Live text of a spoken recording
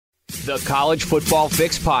The College Football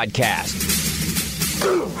Fix Podcast.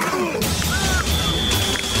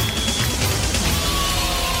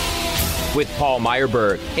 With Paul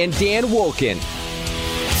Meyerberg and Dan Wolken.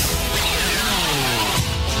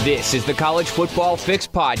 This is the College Football Fix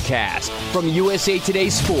Podcast from USA Today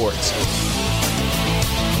Sports.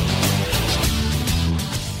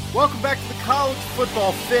 Welcome back to the College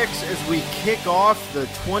Football Fix as we kick off the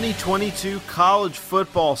 2022 college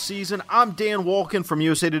football season. I'm Dan Wolken from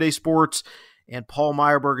USA Today Sports, and Paul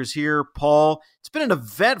Meyerberg is here. Paul, it's been an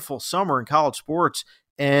eventful summer in college sports,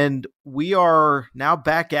 and we are now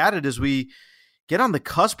back at it as we get on the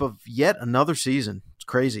cusp of yet another season. It's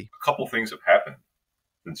crazy. A couple things have happened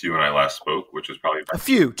since you and I last spoke, which was probably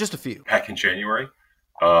just a few. Back in January.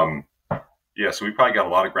 So we probably got a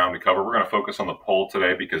lot of ground to cover. We're going to focus on the poll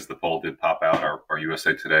today because the poll did pop out, our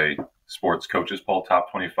USA Today Sports Coaches Poll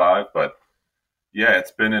Top 25. But, yeah,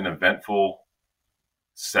 it's been an eventful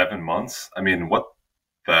 7 months. I mean,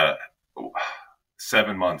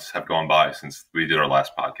 7 months have gone by since we did our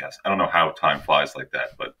last podcast. I don't know how time flies like that,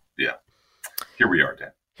 but, yeah, here we are,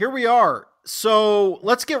 Dan. Here we are. So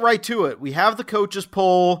let's get right to it. We have the Coaches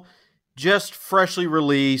Poll just freshly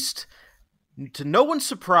released. To no one's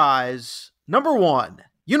surprise, number one,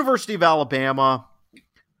 University of Alabama,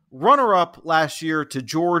 runner-up last year to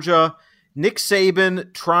Georgia. Nick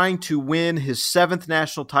Saban trying to win his 7th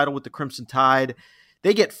national title with the Crimson Tide.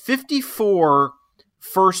 They get 54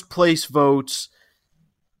 first-place votes.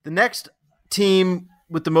 The next team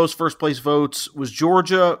with the most first-place votes was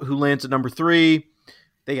Georgia, who lands at number 3.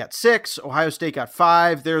 They got 6. Ohio State got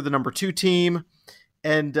 5. They're the number 2 team.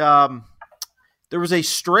 And there was a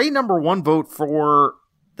stray number 1 vote for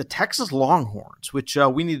the Texas Longhorns, which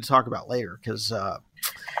we need to talk about later because I'm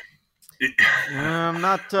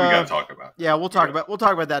not. We got to talk about. Yeah, we'll talk about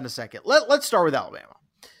that in a second. Let's start with Alabama.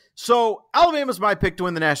 So Alabama's my pick to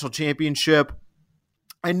win the national championship.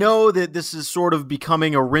 I know that this is sort of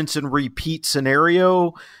becoming a rinse and repeat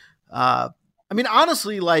scenario. I mean,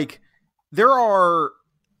 honestly, like there are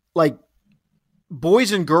like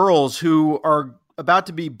boys and girls who are about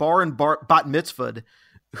to be bat mitzvahed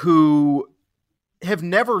who have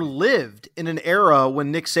never lived in an era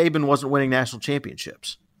when Nick Saban wasn't winning national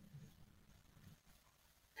championships.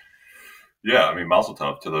 Yeah, I mean, mazel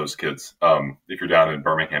tov to those kids. If you're down in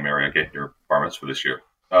Birmingham area, get your bar mitzvah this year.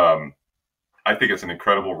 I think it's an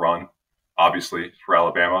incredible run, obviously, for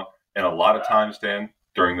Alabama. And a lot of times, Dan,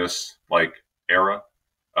 during this era,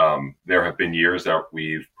 there have been years that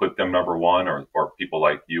we've put them number 1 or people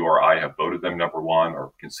like you or I have voted them number 1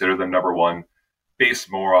 or consider them number 1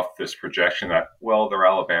 based more off this projection that, well, they're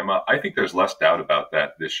Alabama. I think there's less doubt about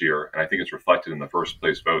that this year, and I think it's reflected in the first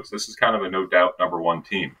place votes. This is kind of a no doubt number 1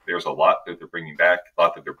 team. There's a lot that they're bringing back, a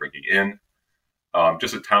lot that they're bringing in.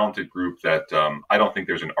 Just a talented group that I don't think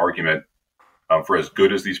there's an argument for as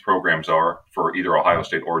good as these programs are for either Ohio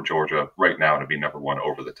State or Georgia right now to be number 1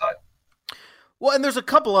 over the Tide. Well, and there's a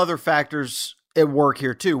couple other factors at work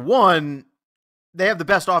here, too. One, they have the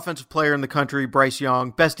best offensive player in the country, Bryce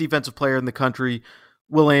Young, best defensive player in the country,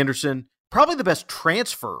 Will Anderson, probably the best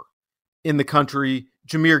transfer in the country,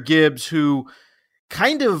 Jahmyr Gibbs, who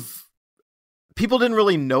kind of people didn't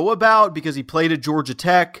really know about because he played at Georgia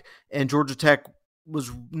Tech, and Georgia Tech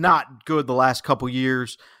was not good the last couple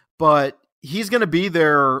years, but he's going to be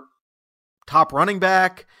their top running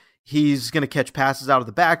back. He's going to catch passes out of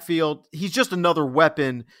the backfield. He's just another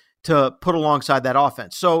weapon to put alongside that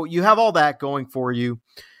offense. So you have all that going for you.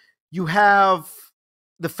 You have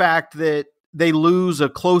the fact that they lose a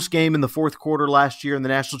close game in the fourth quarter last year in the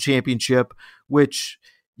national championship, which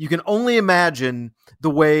you can only imagine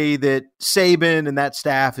the way that Saban and that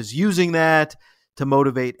staff is using that to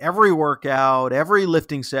motivate every workout, every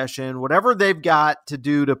lifting session, whatever they've got to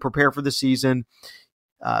do to prepare for the season.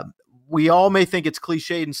 We all may think it's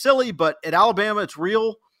cliched and silly, but at Alabama, it's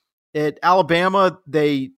real. At Alabama,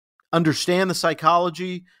 they understand the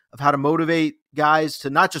psychology of how to motivate guys to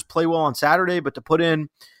not just play well on Saturday, but to put in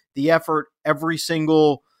the effort every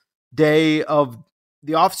single day of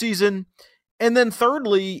the offseason. And then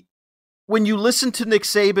thirdly, when you listen to Nick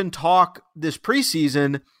Saban talk this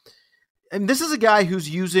preseason, and this is a guy who's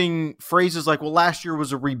using phrases like, well, last year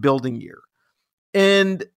was a rebuilding year.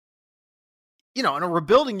 And, you know, in a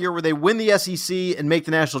rebuilding year where they win the SEC and make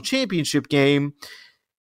the national championship game,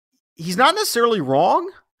 he's not necessarily wrong,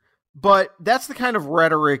 but that's the kind of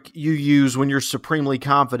rhetoric you use when you're supremely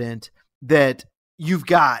confident that you've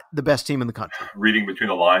got the best team in the country. Reading between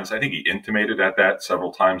the lines, I think he intimated at that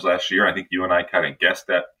several times last year. I think you and I kind of guessed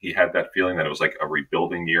that he had that feeling that it was like a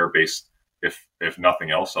rebuilding year based, if nothing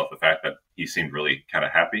else, off the fact that he seemed really kind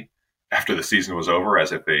of happy after the season was over,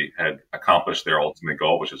 as if they had accomplished their ultimate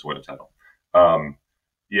goal, which is win a title.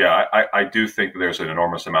 I do think that there's an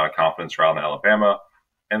enormous amount of confidence around Alabama.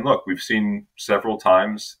 And look, we've seen several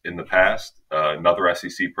times in the past another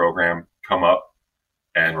SEC program come up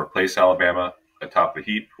and replace Alabama atop the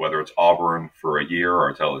heap, whether it's Auburn for a year or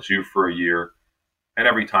it's LSU for a year. And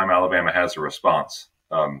every time Alabama has a response.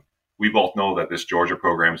 We both know that this Georgia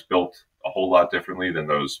program's built a whole lot differently than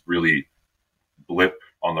those really blip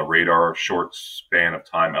on the radar, short span of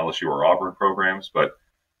time LSU or Auburn programs. But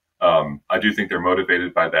I do think they're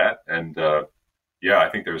motivated by that. And I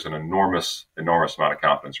think there's an enormous amount of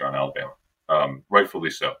confidence around Alabama. Rightfully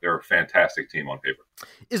so. They're a fantastic team on paper.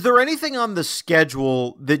 Is there anything on the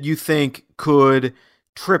schedule that you think could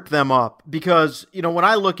trip them up? Because, when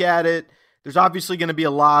I look at it, there's obviously going to be a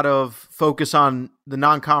lot of focus on the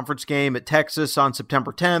non-conference game at Texas on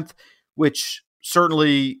September 10th, which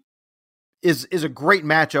certainly is a great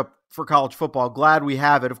matchup for college football. Glad we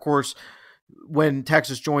have it. Of course, when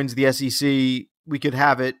Texas joins the SEC, we could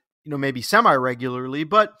have it, maybe semi-regularly,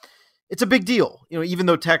 but it's a big deal. Even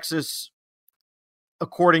though Texas,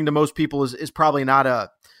 according to most people, is probably not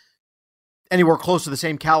anywhere close to the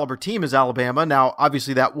same caliber team as Alabama. Now,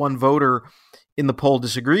 obviously that one voter in the poll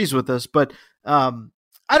disagrees with us, but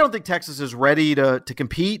I don't think Texas is ready to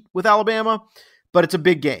compete with Alabama, but it's a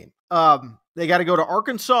big game. They got to go to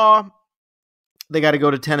Arkansas. They got to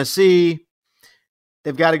go to Tennessee.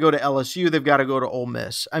 They've got to go to LSU. They've got to go to Ole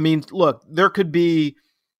Miss. I mean, look, there could be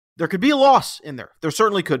a loss in there. There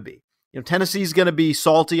certainly could be. Tennessee's going to be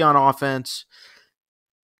salty on offense.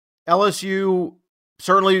 LSU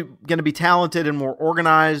certainly going to be talented and more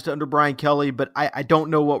organized under Brian Kelly, but I don't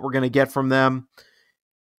know what we're going to get from them.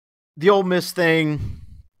 The Ole Miss thing,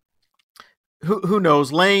 who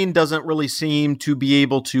knows? Lane doesn't really seem to be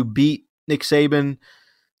able to beat Nick Saban,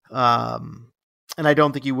 and I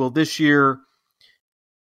don't think he will this year.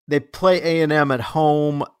 They play A&M at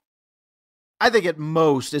home. I think at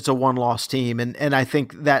most it's a one-loss team, and I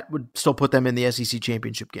think that would still put them in the SEC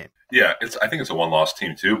championship game. Yeah, I think it's a one-loss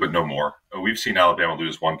team too, but no more. We've seen Alabama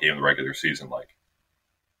lose one game in the regular season, like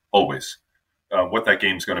always. What that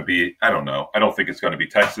game's going to be, I don't know. I don't think it's going to be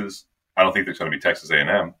Texas. I don't think there's going to be Texas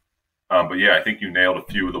A&M. But yeah, I think you nailed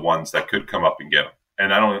a few of the ones that could come up and get them.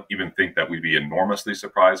 And I don't even think that we'd be enormously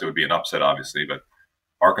surprised. It would be an upset, obviously, but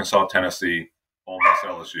Arkansas, Tennessee, Ole Miss,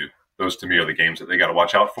 LSU. Those, to me, are the games that they got to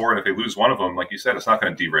watch out for. And if they lose one of them, like you said, it's not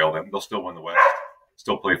going to derail them. They'll still win the West,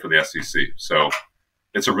 still play for the SEC. So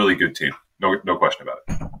it's a really good team. No question about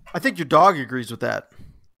it. I think your dog agrees with that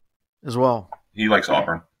as well. He likes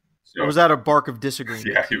Auburn. So, or was that a bark of disagreement?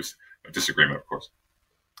 Yeah, he was a disagreement, of course.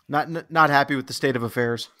 Not happy with the state of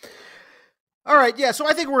affairs. All right, yeah, so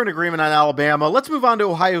I think we're in agreement on Alabama. Let's move on to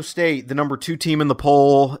Ohio State, the number 2 team in the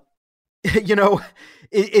poll.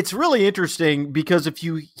 It's really interesting because if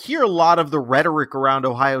you hear a lot of the rhetoric around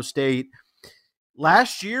Ohio State,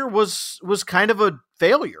 last year was kind of a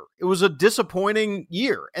failure. It was a disappointing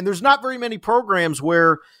year. And there's not very many programs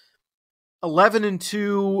where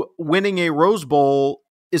 11-2 winning a Rose Bowl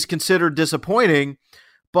is considered disappointing.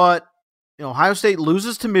 But Ohio State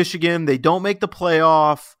loses to Michigan. They don't make the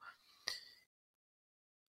playoff.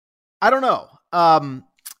 I don't know.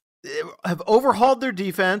 Have overhauled their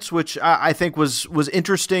defense, which I think was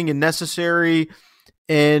interesting and necessary.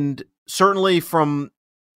 And certainly from,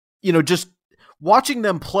 just watching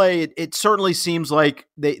them play, it certainly seems like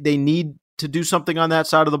they need to do something on that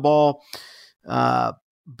side of the ball.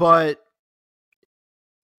 But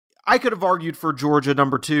I could have argued for Georgia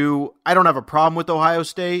number 2. I don't have a problem with Ohio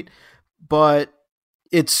State, but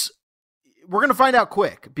we're going to find out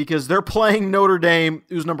quick because they're playing Notre Dame,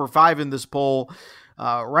 who's number 5 in this poll.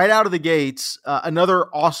 Right out of the gates, another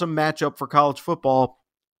awesome matchup for college football.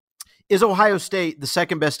 Is Ohio State the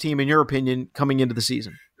second best team, in your opinion, coming into the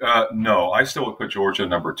season? No, I still would put Georgia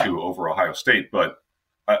number 2 over Ohio State, but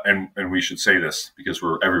and we should say this because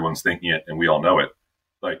everyone's thinking it and we all know it.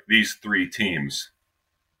 Like, these 3 teams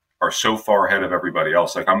are so far ahead of everybody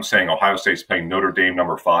else. Like, I'm saying Ohio State's playing Notre Dame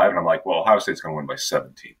number 5, and I'm like, well, Ohio State's going to win by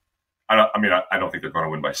 17. I don't think they're going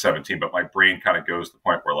to win by 17, but my brain kind of goes to the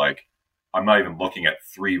point where, like, I'm not even looking at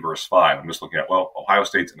 3 versus 5. I'm just looking at, well, Ohio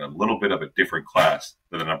State's in a little bit of a different class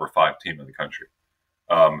than the number 5 team in the country.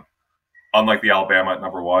 Unlike the Alabama at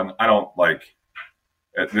number 1, I don't like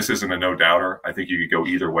 – this isn't a no-doubter. I think you could go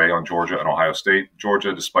either way on Georgia and Ohio State.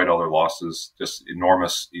 Georgia, despite all their losses, just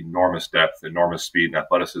enormous depth, enormous speed and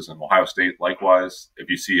athleticism. Ohio State, likewise, if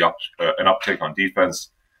you see an uptick on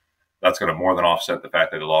defense, that's going to more than offset the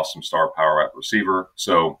fact that they lost some star power at receiver.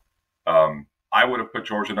 So I would have put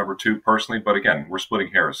Georgia number 2 personally, but again, we're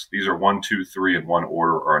splitting hairs. These are 1, 2, 3 in one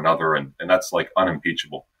order or another, and that's like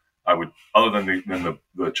unimpeachable. I would, other than the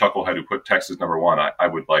chucklehead who put Texas number one, I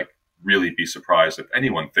would like really be surprised if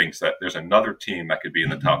anyone thinks that there's another team that could be in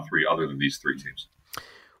the top three other than these three teams.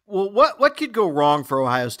 Well, what could go wrong for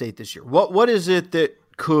Ohio State this year? What is it that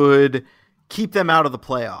could keep them out of the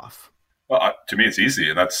playoff? Well, to me, it's easy,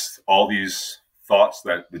 and that's all these thoughts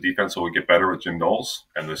that the defense will get better with Jim Knowles,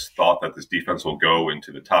 and this thought that this defense will go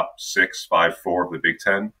into the top 6, 5, 4 of the Big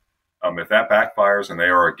Ten. If that backfires and they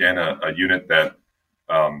are again a unit that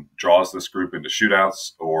draws this group into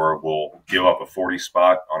shootouts or will give up a 40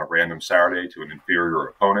 spot on a random Saturday to an inferior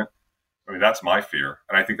opponent, I mean, that's my fear,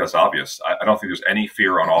 and I think that's obvious. I don't think there's any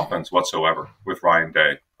fear on offense whatsoever with Ryan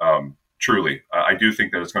Day. Truly, I do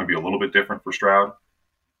think that it's going to be a little bit different for Stroud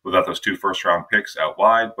without those 2 first-round picks out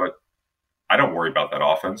wide, but I don't worry about that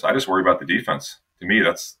offense. I just worry about the defense. To me,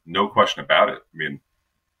 that's no question about it. I mean,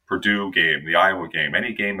 Purdue game, the Iowa game,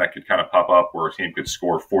 any game that could kind of pop up where a team could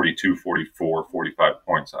score 42, 44, 45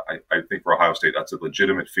 points. I think for Ohio State, that's a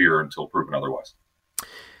legitimate fear until proven otherwise.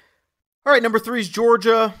 All right, number 3 is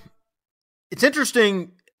Georgia. It's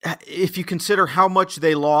interesting if you consider how much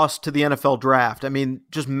they lost to the NFL draft. I mean,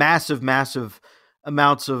 just massive, massive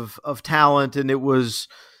amounts of talent, and it was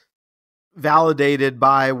validated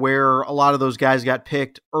by where a lot of those guys got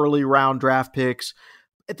picked, early round draft picks.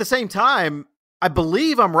 At the same time, I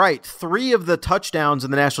believe I'm right. 3 of the touchdowns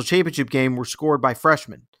in the national championship game were scored by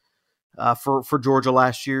freshmen for Georgia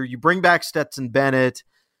last year. You bring back Stetson Bennett.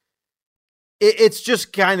 It's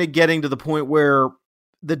just kind of getting to the point where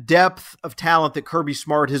the depth of talent that Kirby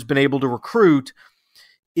Smart has been able to recruit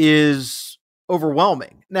is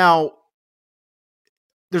overwhelming. Now,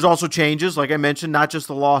 there's also changes, like I mentioned, not just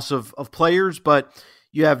the loss of players, but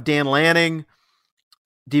you have Dan Lanning,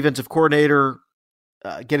 defensive coordinator,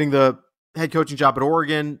 getting the head coaching job at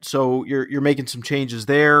Oregon. So you're making some changes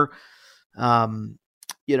there.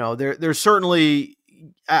 There's certainly,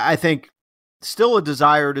 I think, still a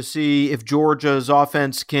desire to see if Georgia's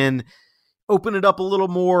offense can open it up a little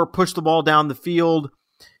more, push the ball down the field.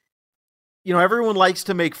 You know, everyone likes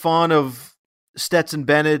to make fun of Stetson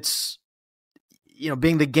Bennett's,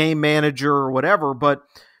 being the game manager or whatever, but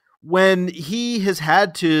when he has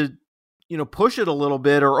had to, push it a little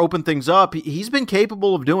bit or open things up, he's been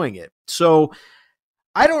capable of doing it. So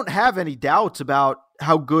I don't have any doubts about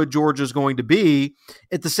how good Georgia's going to be.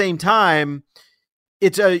 At the same time,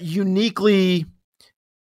 it's a uniquely,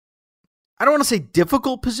 I don't want to say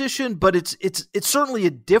difficult position, but it's certainly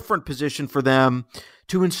a different position for them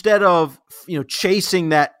to, instead of, chasing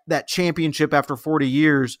that championship after 40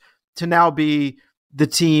 years, to now be the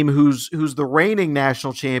team who's the reigning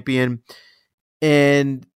national champion,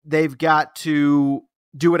 and they've got to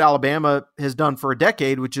do what Alabama has done for a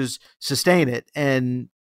decade, which is sustain it. And,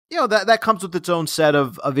 that comes with its own set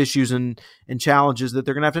of issues and challenges that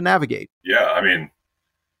they're going to have to navigate. Yeah. I mean,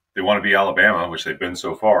 they want to be Alabama, which they've been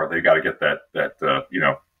so far. They got to get that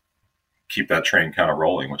keep that train kind of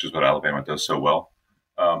rolling, which is what Alabama does so well.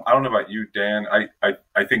 I don't know about you, Dan.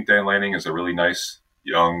 I think Dan Lanning is a really nice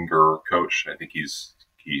younger coach. I think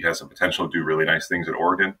he has the potential to do really nice things at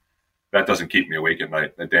Oregon. That doesn't keep me awake at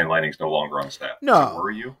night that Dan Lanning's no longer on staff. No. Does it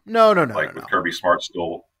worry you? No. With Kirby Smart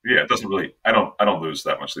still, it doesn't really. I don't lose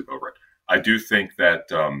that much sleep over it. I do think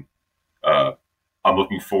that I'm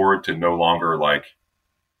looking forward to no longer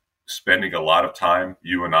spending a lot of time,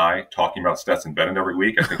 you and I, talking about Stetson Bennett every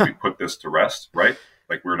week. I think we put this to rest, right?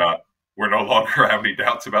 We're no longer have any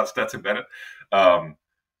doubts about Stetson Bennett. But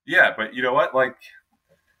you know what?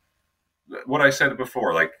 What I said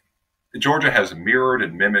before, Georgia has mirrored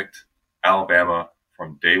and mimicked Alabama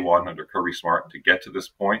from day one under Kirby Smart to get to this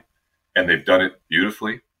point, and they've done it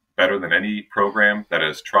beautifully, better than any program that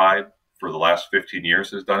has tried for the last 15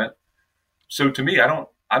 years has done it. So to me,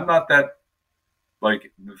 I'm not that, the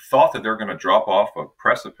thought that they're going to drop off a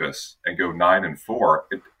precipice and go 9-4,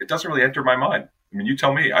 it doesn't really enter my mind. I mean, you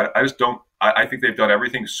tell me. I just don't. I think they've done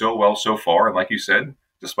everything so well so far, and like you said,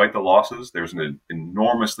 despite the losses, there's an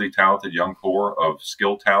enormously talented young core of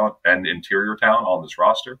skilled talent and interior talent on this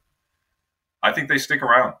roster. I think they stick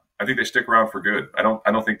around. I think they stick around for good. I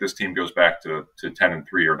don't think this team goes back to 10-3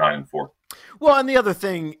 or 9-4. Well, and the other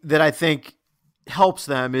thing that I think helps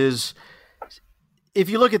them is,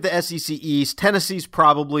 if you look at the SEC East, Tennessee's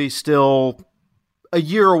probably still a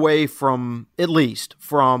year away from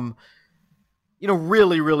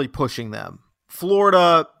really, really pushing them.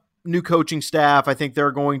 Florida, new coaching staff, I think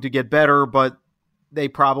they're going to get better, but they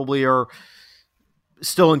probably are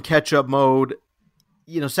still in catch-up mode.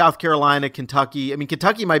 South Carolina, Kentucky. I mean,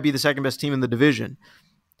 Kentucky might be the second best team in the division.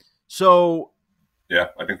 So, yeah,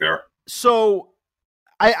 I think they are. So,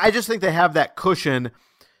 I just think they have that cushion.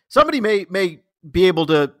 Somebody may be able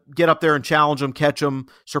to get up there and challenge them, catch them,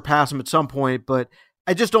 surpass them at some point. But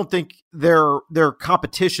I just don't think their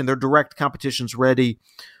competition, their direct competition's ready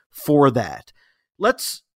for that.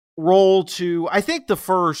 Let's roll to, I think the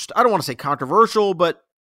first, I don't want to say controversial, but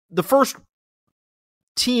the first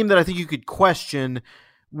team that I think you could question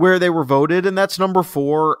where they were voted, and that's number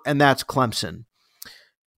 4, and that's Clemson.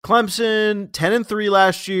 Clemson, 10-3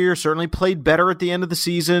 last year, certainly played better at the end of the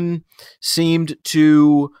season, seemed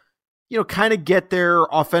to, kind of get their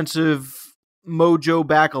offensive mojo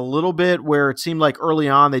back a little bit, where it seemed like early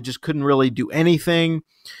on they just couldn't really do anything.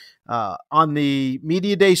 On the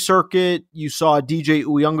media day circuit, you saw DJ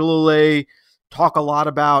Uiagalelei talk a lot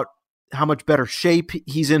about how much better shape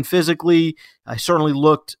he's in physically. I certainly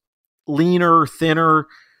looked leaner, thinner.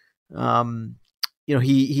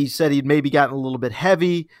 He said he'd maybe gotten a little bit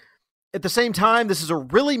heavy. At the same time, this is a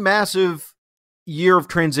really massive year of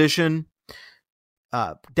transition.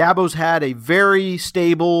 Dabo's had a very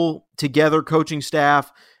stable, together coaching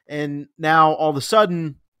staff, and now all of a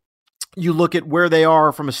sudden, you look at where they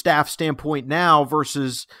are from a staff standpoint now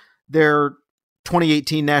versus their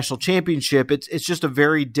 2018 national championship. It's just a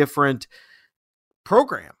very different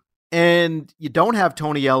program. And you don't have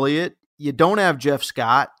Tony Elliott. You don't have Jeff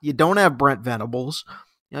Scott. You don't have Brent Venables.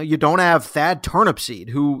 You don't have Thad Turnipseed,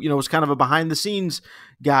 who, was kind of a behind the scenes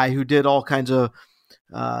guy who did all kinds of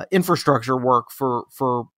infrastructure work for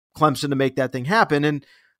Clemson to make that thing happen. And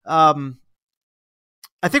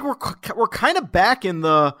I think we're kind of back in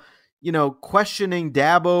the, questioning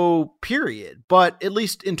Dabo period, but at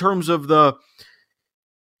least in terms of the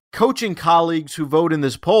coaching colleagues who vote in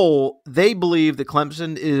this poll, they believe that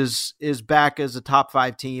Clemson is back as a top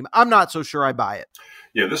 5 team. I'm not so sure I buy it.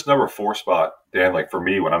 Yeah, this number 4 spot, Dan, like for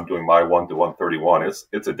me, when I'm doing my 1 to 131,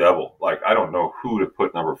 it's a devil. Like, I don't know who to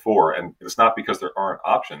put number 4. And it's not because there aren't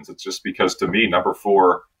options. It's just because to me, number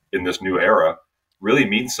 4 in this new era really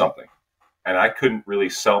means something. And I couldn't really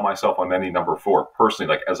sell myself on any number 4 personally,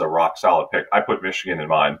 like as a rock solid pick. I put Michigan in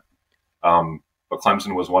mine. But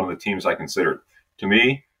Clemson was one of the teams I considered. To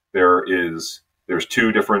me, there's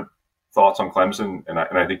 2 different thoughts on Clemson, and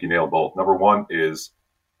I think you nailed both. Number 1 is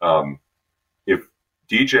if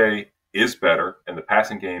DJ is better and the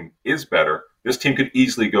passing game is better, this team could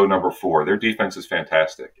easily go number 4. Their defense is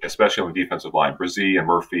fantastic, especially on the defensive line. Brzee and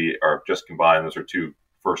Murphy are just combined. Those are 2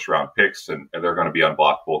 first-round picks, and they're going to be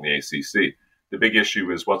unblockable in the ACC. The big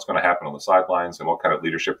issue is what's going to happen on the sidelines and what kind of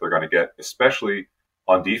leadership they're going to get, especially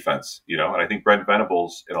on defense. And I think Brent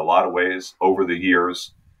Venables, in a lot of ways, over the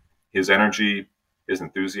years, his energy, his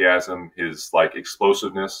enthusiasm, his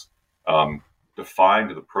explosiveness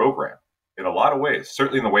defined the program in a lot of ways.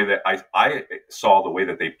 Certainly in the way that I saw the way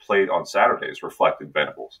that they played on Saturdays reflected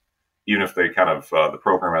Venables, even if they kind of the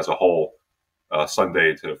program as a whole,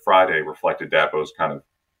 Sunday to Friday, reflected Dabo's kind of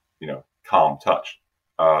calm touch.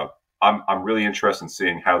 I'm really interested in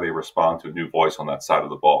seeing how they respond to a new voice on that side of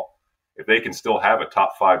the ball. If they can still have a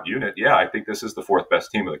top 5 unit, yeah, I think this is the 4th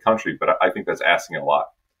best team in the country, but I think that's asking a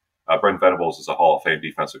lot. Brent Venables is a Hall of Fame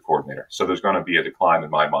defensive coordinator, so there's going to be a decline in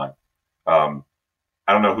my mind.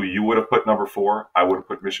 I don't know who you would have put number 4. I would have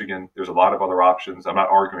put Michigan. There's a lot of other options. I'm not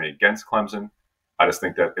arguing against Clemson. I just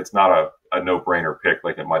think that it's not a no-brainer pick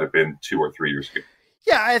like it might have been 2 or 3 years ago.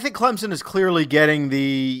 Yeah, I think Clemson is clearly getting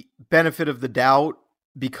the benefit of the doubt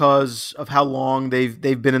because of how long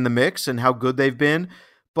they've been in the mix and how good they've been.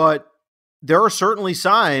 But there are certainly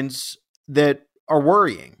signs that are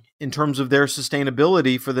worrying in terms of their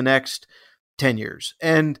sustainability for the next 10 years.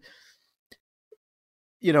 And,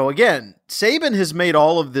 again, Saban has made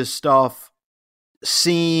all of this stuff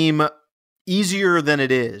seem easier than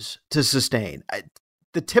it is to sustain.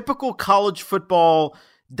 The typical college football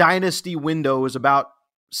dynasty window is about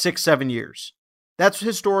 6-7 years. That's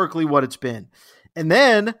historically what it's been. And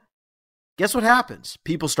then, guess what happens?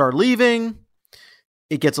 People start leaving.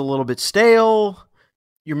 It gets a little bit stale.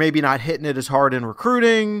 You're maybe not hitting it as hard in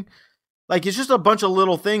recruiting. It's just a bunch of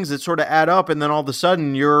little things that sort of add up, and then all of a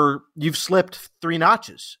sudden you've slipped 3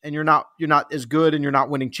 notches, and you're not as good, and you're not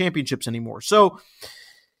winning championships anymore. So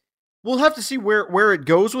we'll have to see where it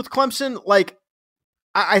goes with Clemson.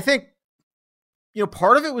 I think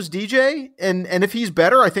part of it was DJ, and if he's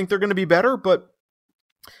better, I think they're going to be better. But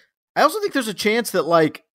I also think there's a chance that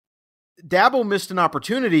Dabo missed an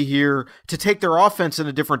opportunity here to take their offense in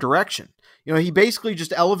a different direction. He basically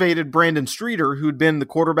just elevated Brandon Streeter, who'd been the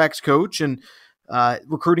quarterback's coach and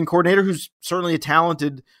recruiting coordinator, who's certainly a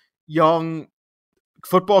talented young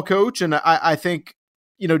football coach. And I think,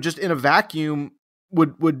 just in a vacuum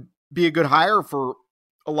would be a good hire for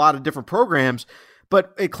a lot of different programs.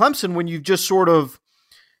 But at Clemson, when you've just sort of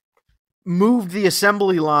moved the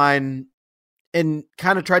assembly line and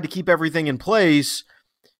kind of tried to keep everything in place,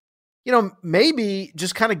 maybe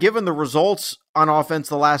just kind of given the results on offense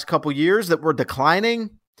the last couple years that were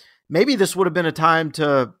declining, maybe this would have been a time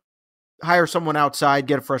to hire someone outside,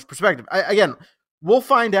 get a fresh perspective. Again, we'll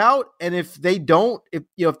find out. And if they don't,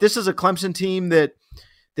 if this is a Clemson team that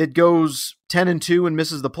goes 10-2 and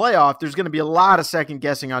misses the playoff, there's going to be a lot of second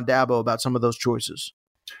guessing on Dabo about some of those choices.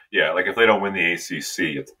 Yeah, like if they don't win the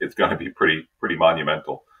ACC, it's going to be pretty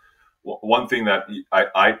monumental. One thing that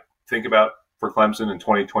I think about for Clemson in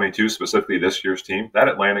 2022, specifically this year's team, that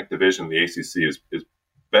Atlantic Division, the ACC, is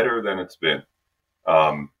better than it's been.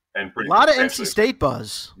 And pretty a lot of NC State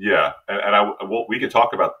buzz. Yeah, and we could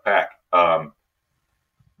talk about the Pack.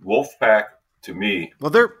 Wolfpack, to me, well,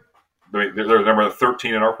 they're number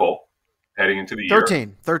 13 in our poll heading into the year.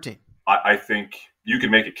 13. I think you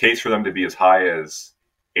can make a case for them to be as high as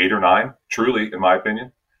 8 or 9, truly, in my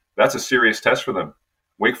opinion. That's a serious test for them.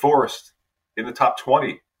 Wake Forest in the top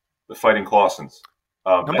 20, the Fighting Clawsons.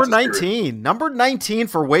 Number 19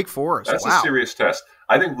 for Wake Forest. That's a serious test.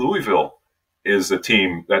 I think Louisville is a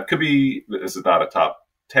team that could be, this is not a top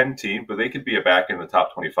 10 team, but they could be back in the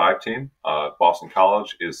top 25 team. Boston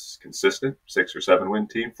College is consistent, 6 or 7 win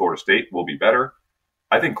team. Florida State will be better.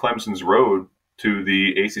 I think Clemson's road to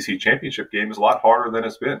the ACC championship game is a lot harder than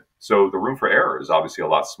it's been. So the room for error is obviously a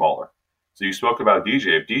lot smaller. So you spoke about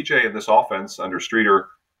DJ. If DJ in this offense under Streeter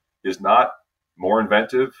is not more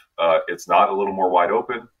inventive, it's not a little more wide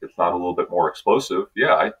open, it's not a little bit more explosive,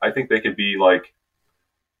 I think they could be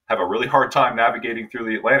have a really hard time navigating through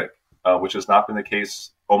the Atlantic, which has not been the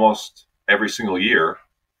case almost every single year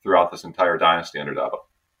throughout this entire dynasty under Dabo.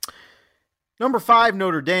 Number 5,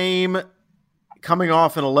 Notre Dame, coming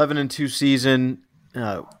off an 11-2 season.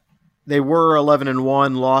 They were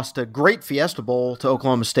 11-1, lost a great Fiesta Bowl to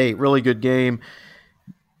Oklahoma State. Really good game.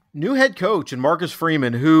 New head coach and Marcus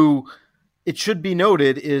Freeman, who, it should be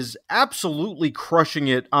noted, is absolutely crushing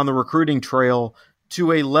it on the recruiting trail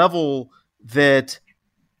to a level that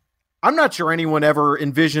I'm not sure anyone ever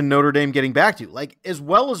envisioned Notre Dame getting back to. Like, as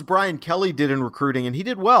well as Brian Kelly did in recruiting, and he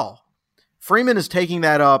did well, Freeman is taking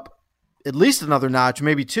that up at least another notch,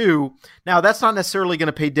 maybe 2. Now, that's not necessarily going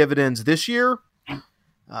to pay dividends this year,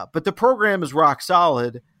 but the program is rock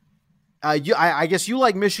solid. I guess you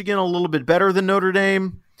like Michigan a little bit better than Notre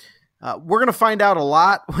Dame. We're going to find out a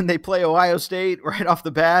lot when they play Ohio State right off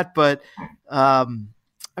the bat, but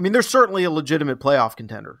they're certainly a legitimate playoff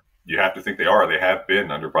contender. You have to think they are. They have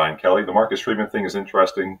been under Brian Kelly. The Marcus Freeman thing is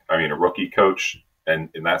interesting. I mean, a rookie coach and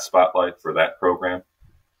in that spotlight for that program.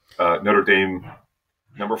 Notre Dame,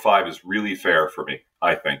 number 5 is really fair for me,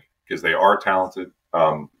 I think, because they are talented.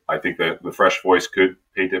 I think that the fresh voice could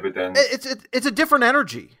pay dividends. It's a different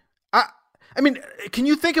energy. Can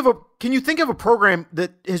you think of a program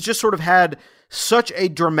that has just sort of had such a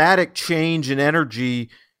dramatic change in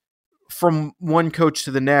energy from one coach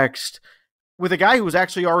to the next with a guy who was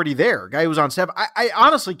actually already there, a guy who was on staff? I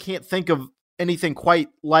honestly can't think of anything quite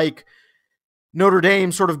like Notre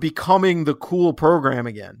Dame sort of becoming the cool program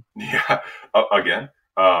again. Yeah, again.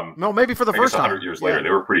 No, maybe for the first time. 100 years later,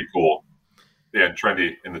 they were pretty cool. Yeah, and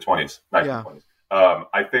trendy in the 20s, 1920s.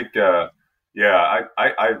 I think,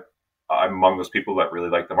 I'm among those people that really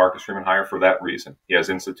like the Marcus Freeman hire for that reason. He has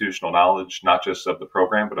institutional knowledge, not just of the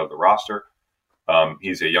program, but of the roster.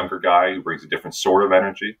 He's a younger guy who brings a different sort of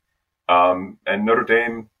energy. And Notre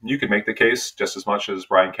Dame, you could make the case just as much as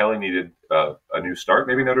Brian Kelly needed a new start.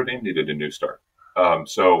 Maybe Notre Dame needed a new start.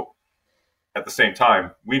 So at the same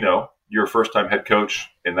time, we know you're a first-time head coach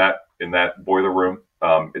in that boiler room.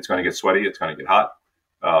 It's going to get sweaty. It's going to get hot.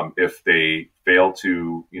 If they fail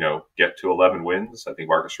to, get to 11 wins, I think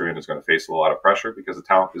Marcus Freeman is going to face a lot of pressure because the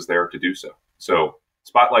talent is there to do so. So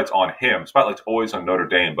spotlight's on him. Spotlight's always on Notre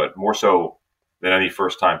Dame, but more so than any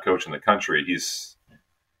first-time coach in the country, he's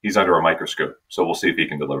under a microscope. So we'll see if he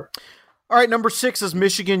can deliver. All right, number 6 is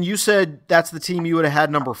Michigan. You said that's the team you would have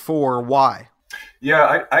had number 4. Why?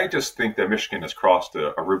 Yeah, I just think that Michigan has crossed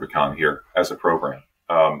a Rubicon here as a program.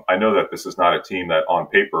 I know that this is not a team that on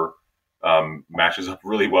paper matches up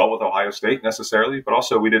really well with Ohio State necessarily, but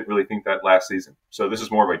also we didn't really think that last season. So this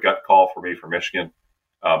is more of a gut call for me for Michigan.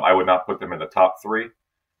 I would not put them in the top 3,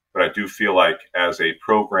 but I do feel like as a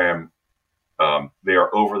program, they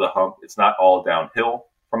are over the hump. It's not all downhill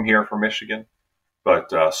from here for Michigan,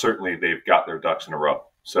 but certainly they've got their ducks in a row.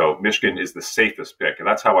 So Michigan is the safest pick, and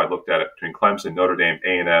that's how I looked at it between Clemson, Notre Dame,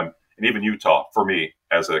 A&M, and even Utah for me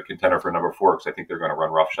as a contender for number 4, because I think they're going to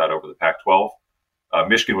run roughshod over the Pac-12.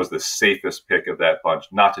 Michigan was the safest pick of that bunch,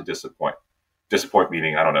 not to disappoint. Disappoint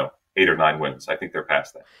meaning, 8 or 9 wins. I think they're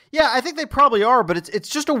past that. Yeah, I think they probably are, but it's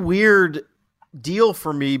just a weird deal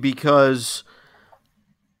for me because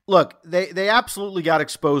look, they absolutely got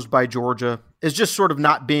exposed by Georgia as just sort of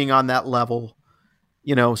not being on that level.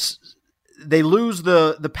 You know, they lose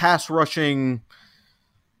the pass rushing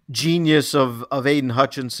genius of Aiden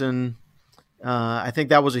Hutchinson. I think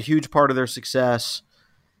that was a huge part of their success.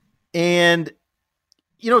 And,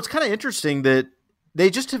 you know, it's kind of interesting that they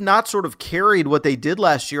just have not sort of carried what they did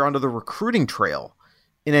last year onto the recruiting trail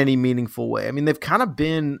in any meaningful way. I mean, they've kind of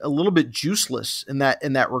been a little bit juiceless in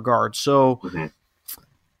that regard. So,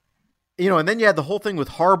 you know, and then you had the whole thing with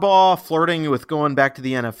Harbaugh flirting with going back to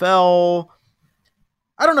the NFL.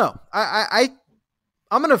 I don't know.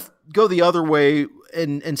 I'm going to go the other way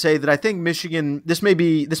and say that I think Michigan, this may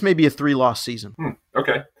be a 3-loss season.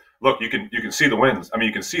 Okay. Look, you can see the wins. I mean,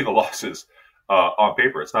 you can see the losses on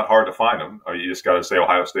paper. It's not hard to find them. You just got to say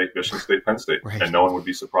Ohio State, Michigan State, Penn State, right, and no one would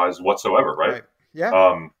be surprised whatsoever, right?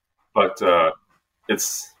 Yeah. But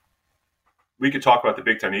we could talk about the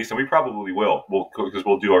Big Ten East, and we probably will. Because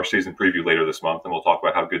we'll do our season preview later this month, and we'll talk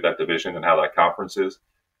about how good that division and how that conference is.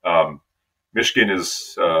 Michigan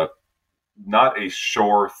is not a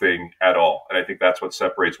sure thing at all, and I think that's what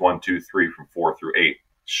separates 1, 2, 3 from 4 through 8.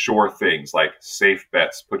 Sure things like safe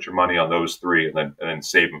bets. Put your money on those 3, and then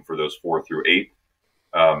save them for those 4 through 8.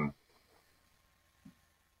 I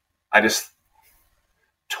just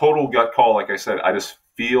total gut call. Like I said, I just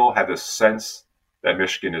had this sense that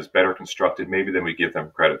Michigan is better constructed maybe than we give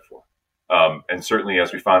them credit for. And certainly,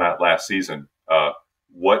 as we found out last season,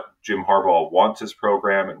 what Jim Harbaugh wants his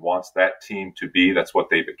program and wants that team to be, that's what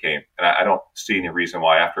they became. And I don't see any reason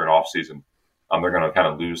why after an offseason, they're going to kind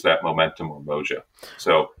of lose that momentum or mojo.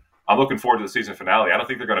 So I'm looking forward to the season finale. I don't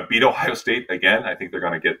think they're going to beat Ohio State again. I think they're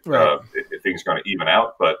going to get things are going to even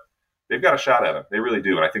out, but they've got a shot at them. They really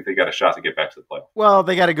do, and I think they got a shot to get back to the playoff. Well,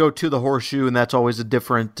 they got to go to the horseshoe, and that's always a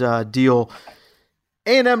different deal.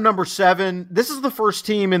 A&M number 7. This is the first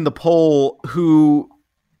team in the poll who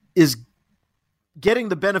is getting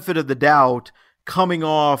the benefit of the doubt coming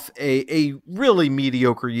off a really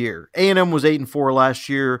mediocre year. A&M was 8-4 last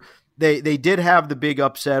year. They did have the big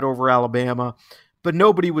upset over Alabama, but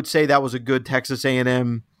nobody would say that was a good Texas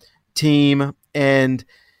A&M team. And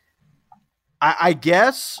I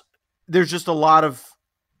guess there's just a lot of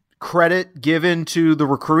credit given to the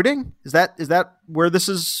recruiting. Is that where this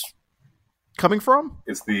is coming from?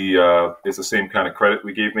 It's the same kind of credit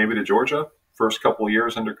we gave maybe to Georgia first couple of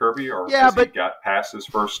years under Kirby, or he got past his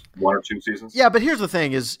first 1 or 2 seasons? Yeah, but here's the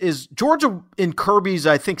thing: is Georgia in Kirby's,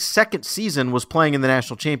 I think, second season was playing in the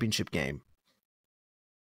national championship game.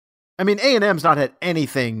 I mean, A&M's not had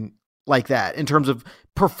anything like that in terms of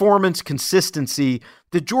performance consistency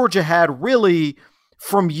that Georgia had really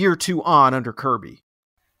from year 2 on under Kirby.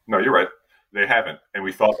 No, you're right. They haven't, and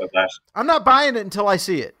we thought that last. I'm not buying it until I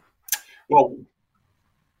see it. Well,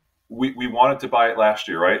 we wanted to buy it last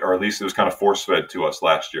year, right? Or at least it was kind of force-fed to us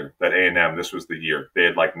last year that A&M, this was the year. They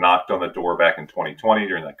had knocked on the door back in 2020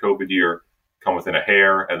 during that COVID year, come within a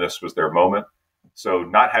hair, and this was their moment. So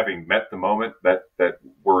not having met the moment, that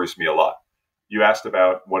worries me a lot. You asked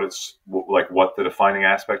about what the defining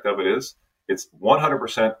aspect of it is. It's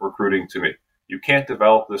 100% recruiting to me. You can't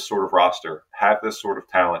develop this sort of roster, have this sort of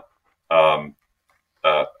talent,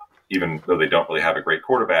 even though they don't really have a great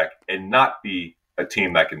quarterback, and not be a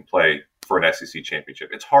team that can play for an SEC championship.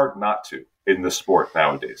 It's hard not to in this sport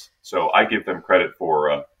nowadays. So I give them credit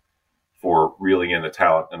for reeling in the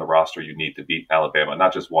talent and the roster you need to beat Alabama,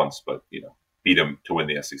 not just once, but beat them to win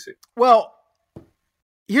the SEC. Well,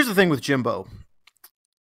 here's the thing with Jimbo.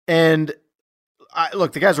 And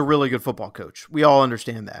look, the guy's a really good football coach. We all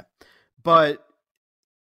understand that. But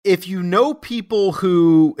if you know people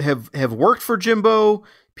who have worked for Jimbo,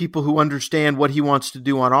 people who understand what he wants to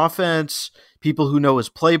do on offense, people who know his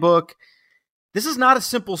playbook, this is not a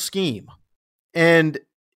simple scheme. And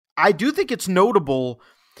I do think it's notable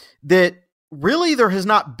that really there has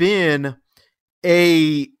not been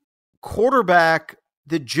a quarterback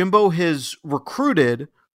that Jimbo has recruited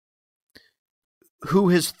who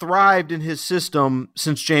has thrived in his system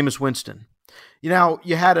since Jameis Winston. You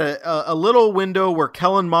had a little window where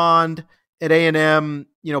Kellen Mond at A&M,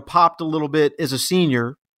 popped a little bit as a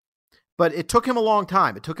senior, but it took him a long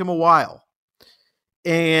time. It took him a while.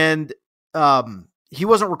 And he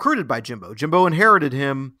wasn't recruited by Jimbo. Jimbo inherited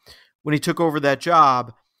him when he took over that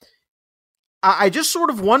job. I just sort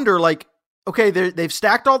of wonder, okay, they've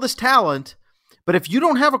stacked all this talent, but if you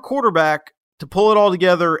don't have a quarterback to pull it all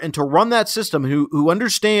together and to run that system who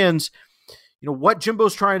understands what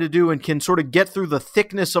Jimbo's trying to do and can sort of get through the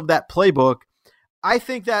thickness of that playbook, I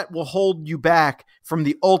think that will hold you back from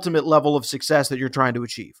the ultimate level of success that you're trying to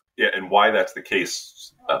achieve. Yeah, and why that's the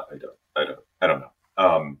case, I don't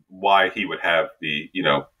know. Why he would have the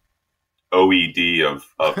OED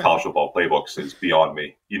of college football playbooks is beyond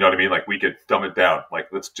me. You know what I mean? Like, we could dumb it down. Like,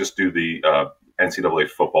 let's just do the NCAA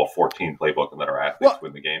football 14 playbook and let our athletes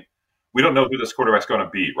win the game. We don't know who this quarterback's going to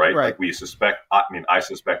be, right? Like, we suspect. I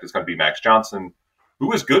suspect it's going to be Max Johnson, who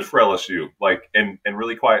was good for LSU, like, and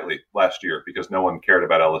really quietly last year because no one cared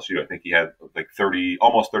about LSU. I think he had like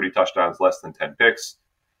almost 30 touchdowns, less than 10 picks.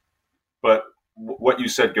 But what you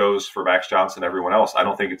said goes for Max Johnson, everyone else. I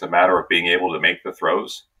don't think it's a matter of being able to make the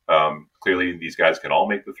throws. Clearly, these guys can all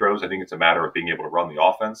make the throws. I think it's a matter of being able to run the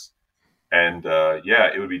offense. And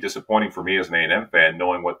it would be disappointing for me as an A&M fan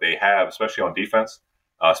knowing what they have, especially on defense,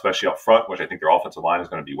 especially up front, which I think their offensive line is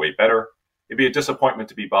going to be way better. It'd be a disappointment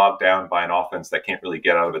to be bogged down by an offense that can't really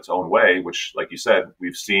get out of its own way, which, like you said,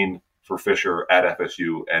 we've seen for Fisher at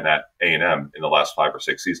FSU and at A&M in the last 5 or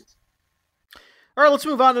 6 seasons. All right, let's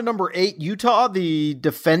move on to number 8, Utah, the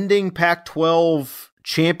defending Pac-12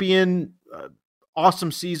 champion.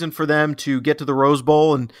 Awesome season for them to get to the Rose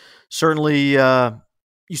Bowl, and certainly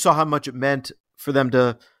you saw how much it meant for them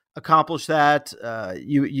to accomplish that.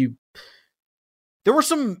 There were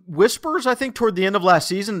some whispers, I think, toward the end of last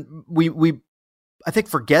season. We I think,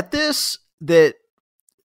 forget this, that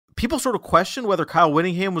people sort of questioned whether Kyle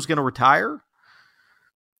Whittingham was going to retire.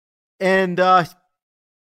 And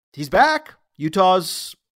he's back.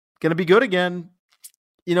 Utah's going to be good again.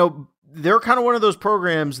 You know, they're kind of one of those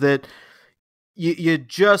programs that you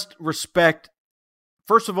just respect.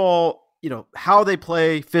 First of all, you know, how they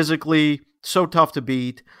play physically, so tough to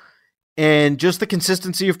beat. And just the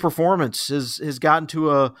consistency of performance has gotten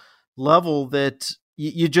to a level that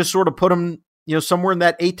you just sort of put them, you know, somewhere in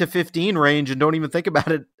that 8 to 15 range and don't even think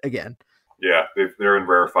about it again. Yeah, they're in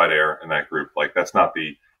rarefied air in that group. Like, that's not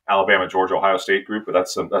the Alabama, Georgia, Ohio State group, but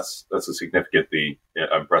that's a significantly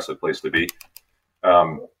impressive place to be.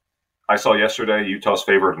 I saw yesterday Utah's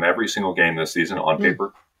favored in every single game this season on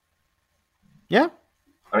paper. Yeah,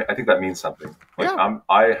 I think that means something. Like, yeah.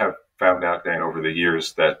 I have found out, Dan, over the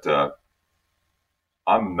years that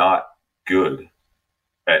I'm not good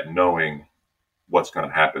at knowing what's going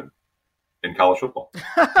to happen in college football.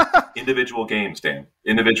 Individual games, Dan.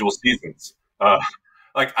 Individual seasons.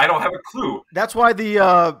 Like, I don't have a clue. That's why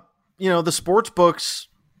the sports books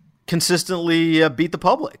consistently beat the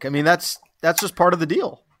public. I mean, that's just part of the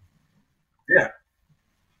deal. Yeah.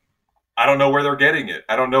 I don't know where they're getting it.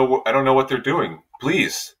 I don't know what they're doing.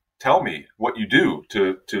 Please tell me what you do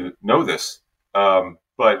to know this.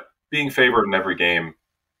 But being favored in every game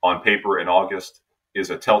on paper in August is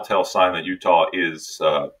a telltale sign that Utah is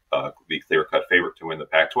the clear-cut favorite to win the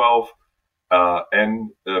Pac-12 and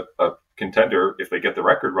a contender, if they get the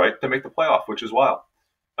record right, to make the playoff, which is wild.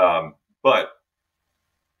 But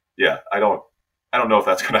yeah, I don't know if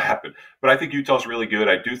that's going to happen. But I think Utah's really good.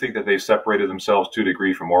 I do think that they've separated themselves to a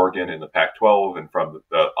degree from Oregon in the Pac-12 and from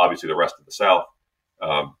obviously the rest of the South.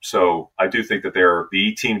 So I do think that they're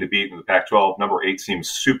the team to beat in the Pac-12. Number 8 seems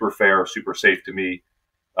super fair, super safe to me.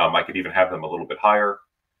 I could even have them a little bit higher.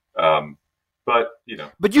 But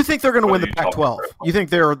you think they're going to win the Pac-12? You think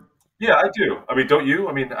they're... Yeah, I do. I mean, don't you?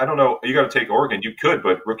 I mean, I don't know. You got to take Oregon. You could,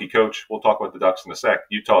 but rookie coach, we'll talk about the Ducks in a sec.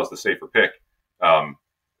 Utah is the safer pick.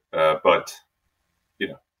 But,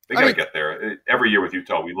 they got to get there. Every year with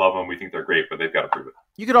Utah, we love them. We think they're great, but they've got to prove it.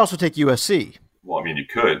 You could also take USC. Well, I mean, you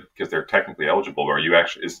could, because they're technically eligible. Or you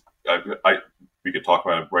actually we could talk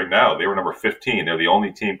about it right now. They were number 15. They're the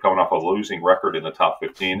only team coming off a losing record in the top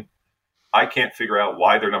 15. I can't figure out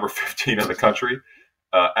why they're number 15 in the country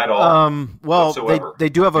at all. Well, they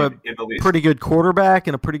do have a pretty good quarterback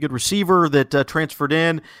and a pretty good receiver that transferred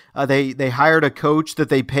in. They hired a coach that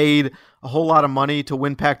they paid a whole lot of money to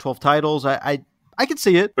win Pac-12 titles. I can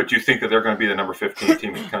see it. But you think that they're going to be the number 15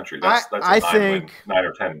 team in the country? That's a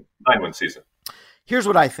 9-win season. Here's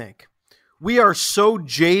what I think. We are so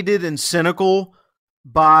jaded and cynical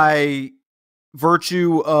by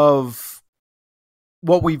virtue of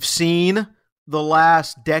what we've seen the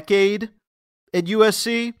last decade at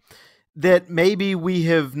USC that maybe we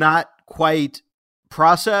have not quite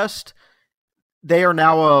processed. They are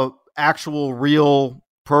now a actual real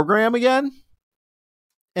program again,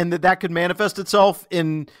 and that could manifest itself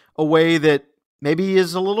in a way that maybe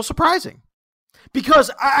is a little surprising.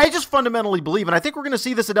 Because I just fundamentally believe, and I think we're going to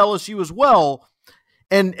see this at LSU as well.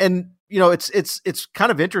 And it's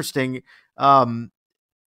kind of interesting. LSU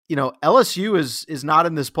is not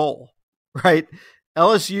in this poll, right?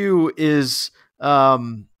 LSU is,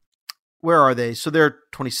 where are they? So they're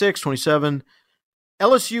 26, 27.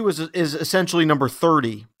 LSU is essentially number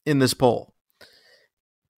 30 in this poll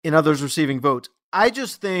in others receiving votes. I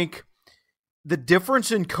just think the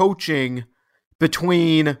difference in coaching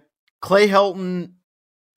between Clay Helton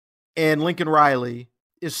and Lincoln Riley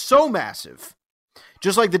is so massive,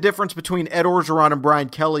 just like the difference between Ed Orgeron and Brian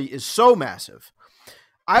Kelly is so massive,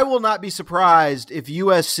 I will not be surprised if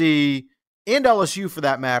USC and LSU, for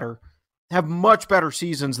that matter, have much better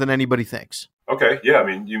seasons than anybody thinks. Okay, yeah, I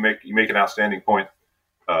mean, you make an outstanding point.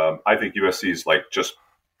 I think USC is like just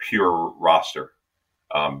pure roster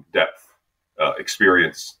depth,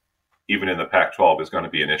 experience, even in the Pac-12 is going to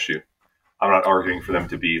be an issue. I'm not arguing for them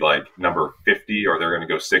to be like number 50 or they're going to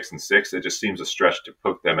go 6-6. It just seems a stretch to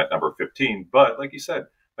put them at number 15. But like you said,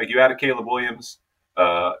 like you added Caleb Williams,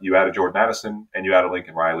 you added Jordan Addison, and you added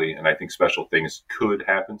Lincoln Riley, and I think special things could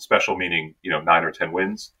happen. Special meaning 9 or 10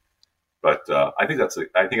 wins. But I think that's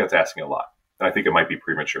asking a lot, and I think it might be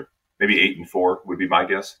premature. Maybe 8-4 would be my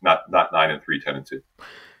guess, not 9-3, 10-2.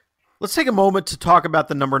 Let's take a moment to talk about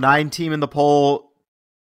the number 9 team in the poll,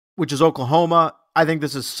 which is Oklahoma. I think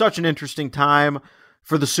this is such an interesting time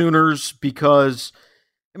for the Sooners because,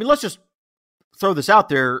 I mean, let's just throw this out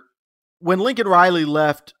there. When Lincoln Riley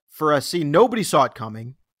left for SC, nobody saw it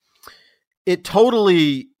coming. It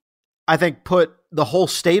totally, I think, put the whole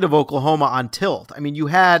state of Oklahoma on tilt. I mean, you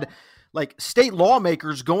had like state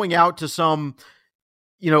lawmakers going out to some,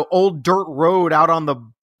 old dirt road out on the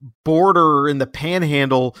border in the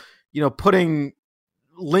Panhandle, putting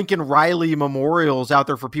Lincoln Riley memorials out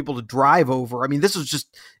there for people to drive over. I mean, this is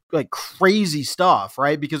just like crazy stuff,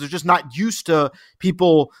 right? Because they're just not used to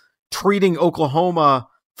people treating Oklahoma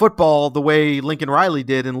football the way Lincoln Riley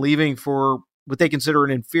did and leaving for what they consider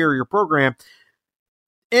an inferior program.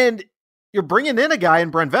 And you're bringing in a guy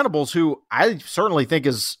in Brent Venables, who I certainly think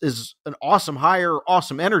is an awesome hire,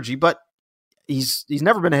 awesome energy, but he's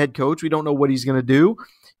never been a head coach. We don't know what he's going to do.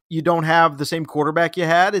 You don't have the same quarterback you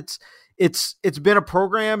had. It's been a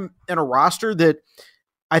program and a roster that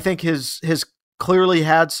I think has clearly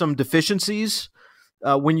had some deficiencies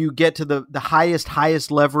when you get to the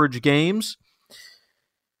highest leverage games.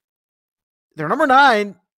 They're number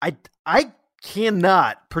 9. I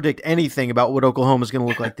cannot predict anything about what Oklahoma is going to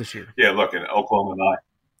look like this year. Yeah, look, in Oklahoma 9.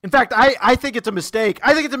 In fact, I think it's a mistake.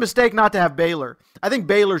 I think it's a mistake not to have Baylor. I think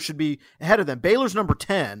Baylor should be ahead of them. Baylor's number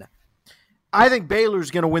 10. I think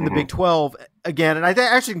Baylor's going to win the Big 12 again, and I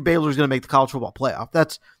actually think Baylor's going to make the college football playoff.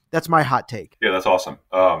 That's my hot take. Yeah, that's awesome.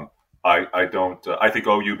 I don't. I think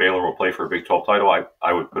OU Baylor will play for a Big 12 title.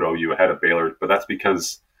 I would put OU ahead of Baylor, but that's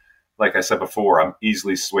because, like I said before, I'm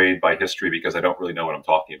easily swayed by history because I don't really know what I'm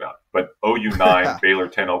talking about. But OU 9, Baylor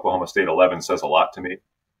 10, Oklahoma State 11 says a lot to me.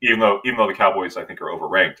 Even though the Cowboys I think are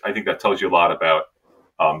overranked, I think that tells you a lot about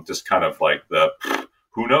just kind of like the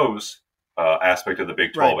who knows aspect of the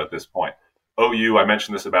Big 12 at this point. OU, I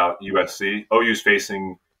mentioned this about USC. OU's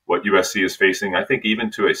facing what USC is facing, I think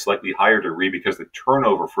even to a slightly higher degree because the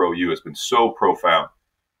turnover for OU has been so profound.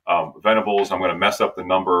 Venables, I'm going to mess up the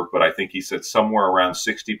number, but I think he said somewhere around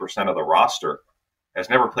 60% of the roster has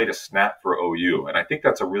never played a snap for OU. And I think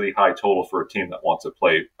that's a really high total for a team that wants to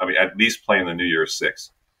play, at least play in the New Year's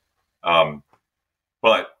Six.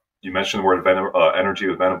 But you mentioned the word energy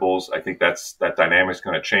with Venables. I think that dynamic is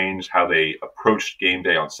going to change how they approach game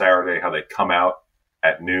day on Saturday, how they come out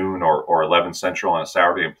at noon or 11 Central on a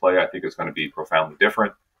Saturday and play. I think it's going to be profoundly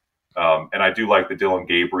different. And I do like the Dylan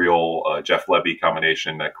Gabriel, Jeff Lebby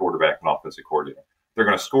combination, that quarterback and offensive coordinator. They're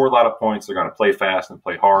going to score a lot of points. They're going to play fast and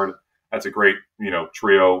play hard. That's a great,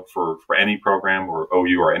 trio for any program or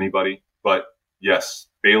OU or anybody. But yes,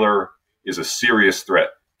 Baylor is a serious threat,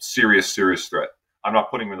 serious threat. I'm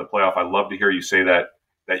not putting them in the playoff. I love to hear you say that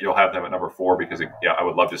you'll have them at number 4 because I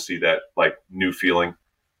would love to see that like new feeling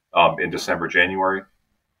in December, January.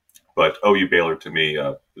 But OU Baylor to me,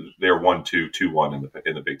 they're 1-2, 2-1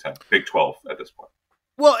 in the Big 10, Big 12 at this point.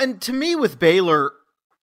 Well, and to me with Baylor,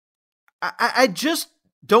 I just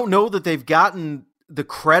don't know that they've gotten the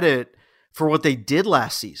credit for what they did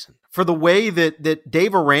last season, for the way that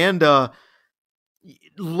Dave Aranda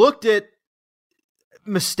looked at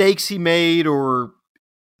mistakes he made or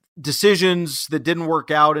decisions that didn't work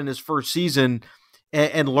out in his first season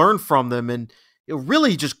and learned from them, and it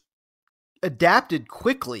really just adapted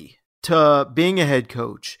quickly to being a head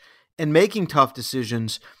coach and making tough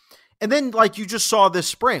decisions. And then, like you just saw this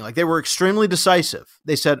spring, like they were extremely decisive.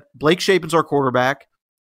 They said, Blake Shapen's our quarterback.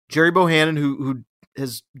 Jerry Bohannon, who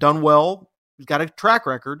has done well, he's got a track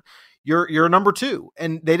record. You're number 2.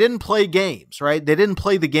 And they didn't play games, right? They didn't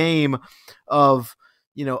play the game of,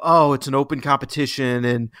 it's an open competition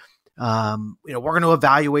and, we're going to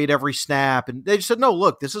evaluate every snap. And they just said, no,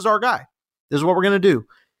 look, this is our guy. This is what we're going to do.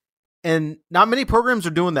 And not many programs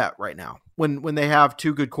are doing that right now when they have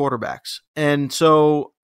 2 good quarterbacks. And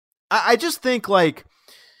so I just think like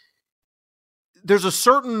there's a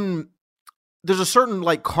certain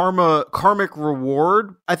like karmic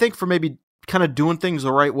reward, I think, for maybe kind of doing things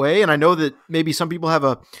the right way. And I know that maybe some people have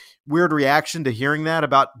a weird reaction to hearing that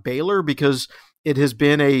about Baylor because it has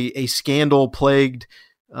been a scandal-plagued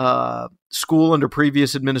school under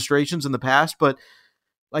previous administrations in the past. But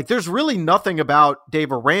like, there's really nothing about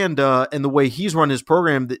Dave Aranda and the way he's run his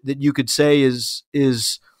program that you could say is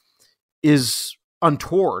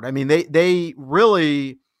untoward. I mean, they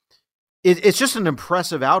really, it's just an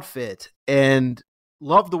impressive outfit, and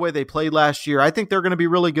love the way they played last year. I think they're going to be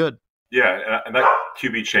really good. Yeah, and that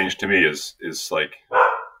QB change to me is like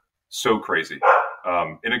so crazy,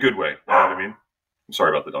 in a good way. You know what I mean? I'm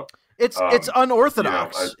sorry about the dog. It's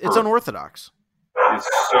unorthodox. It's unorthodox. It's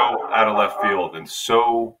so out of left field and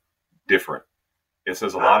so different. It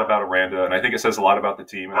says a lot about Aranda, and I think it says a lot about the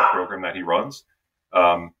team and the program that he runs.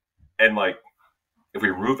 And like, if we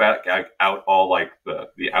remove out all like the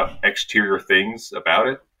exterior things about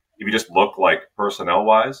it, if you just look like personnel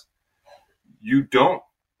wise, you don't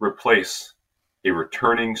replace a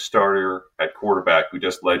returning starter at quarterback who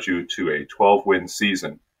just led you to a 12-win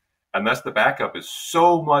season unless the backup is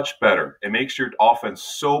so much better. It makes your offense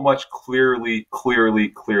so much clearly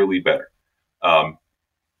better.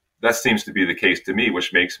 That seems to be the case to me,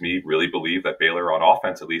 which makes me really believe that Baylor on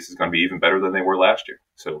offense, at least, is going to be even better than they were last year.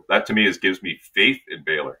 So that to me gives me faith in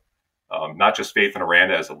Baylor. Not just faith in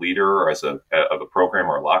Aranda as a leader or as of a program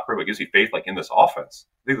or a locker room, but it gives me faith like in this offense.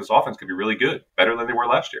 I think this offense could be really good, better than they were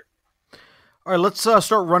last year. All right, let's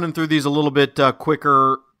start running through these a little bit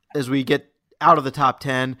quicker as we get out of the top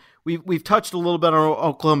 10. We've touched a little bit on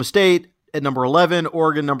Oklahoma State at number 11,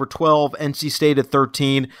 Oregon number 12, NC State at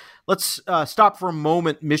 13. Let's stop for a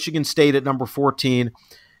moment. Michigan State at number 14.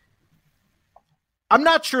 I'm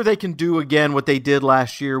not sure they can do again what they did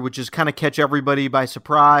last year, which is kind of catch everybody by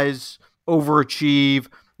surprise, overachieve.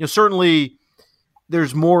 Certainly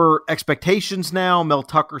there's more expectations now. Mel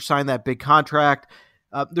Tucker signed that big contract.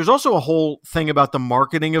 There's also a whole thing about the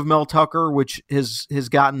marketing of Mel Tucker, which has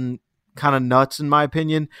gotten kind of nuts, in my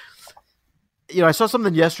opinion. I saw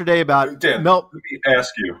something yesterday about Dan, Mel. Let me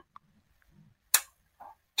ask you: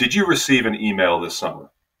 did you receive an email this summer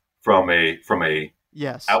from a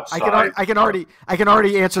Yes, outside? I can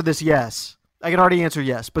already answer this. Yes, I can already answer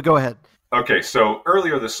yes. But go ahead. Okay, so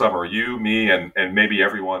earlier this summer, you, me, and maybe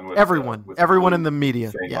everyone with everyone in the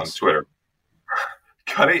media, on Twitter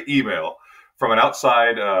got an email from an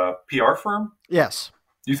outside PR firm. Yes.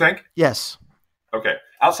 You think? Yes. Okay,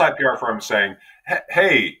 outside PR firm saying,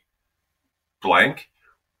 "Hey, blank,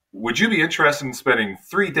 would you be interested in spending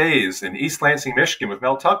 3 days in East Lansing, Michigan with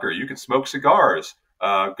Mel Tucker? You can smoke cigars,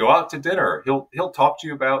 go out to dinner. He'll talk to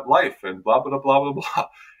you about life and blah, blah, blah, blah, blah.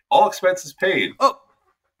 All expenses paid." Oh,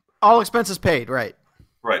 all expenses paid, right.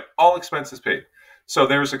 Right, all expenses paid. So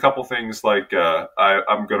there's a couple things like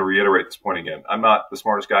I'm going to reiterate this point again. I'm not the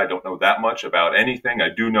smartest guy. I don't know that much about anything. I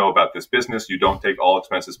do know about this business. You don't take all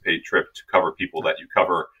expenses paid trip to cover people that you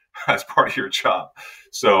cover as part of your job.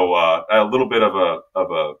 So a little bit of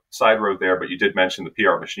a side road there, but you did mention the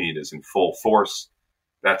PR machine is in full force.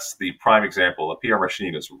 That's the prime example. The PR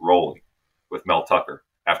machine is rolling with Mel Tucker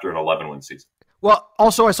after an 11-win season. Well,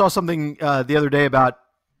 also I saw something the other day about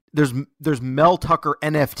there's Mel Tucker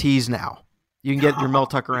NFTs now. You can get your Mel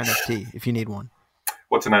Tucker NFT if you need one.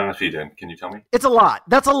 What's an NFT, Dan? Can you tell me? It's a lot.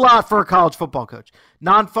 That's a lot for a college football coach.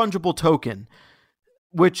 Non-fungible token,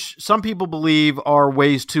 which some people believe are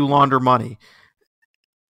ways to launder money.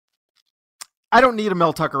 I don't need a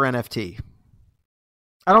Mel Tucker NFT.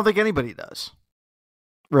 I don't think anybody does.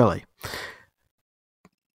 Really.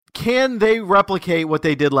 Can they replicate what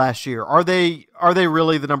they did last year? Are they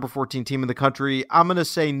really the number 14 team in the country? I'm going to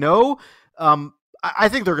say no. I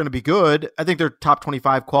think they're going to be good. I think they're top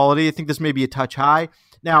 25 quality. I think this may be a touch high.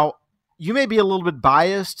 Now, you may be a little bit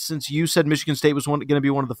biased since you said Michigan State was going to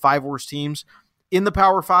be one of the 5 worst teams in the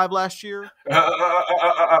Power 5 last year.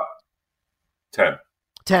 10.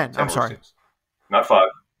 10. I'm sorry. Teams. Not 5.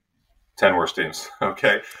 10 worst teams.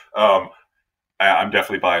 Okay. I'm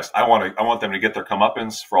definitely biased. I want them to get their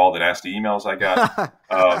comeuppance for all the nasty emails I got.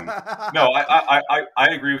 No, I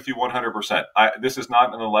agree with you 100%. This is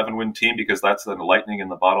not an 11-win team because that's the lightning in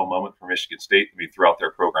the bottle moment for Michigan State throughout their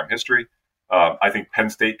program history. I think Penn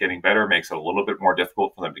State getting better makes it a little bit more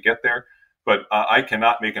difficult for them to get there. But I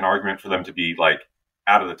cannot make an argument for them to be like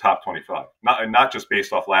out of the top 25. Not just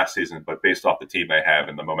based off last season, but based off the team they have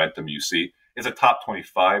and the momentum you see. It's a top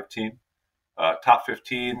 25 team. Top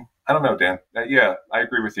 15. I don't know, Dan. Yeah, I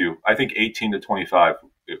agree with you. I think 18 to 25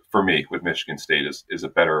 for me with Michigan State is a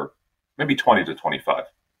better, maybe 20 to 25.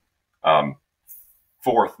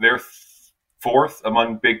 Fourth, they're fourth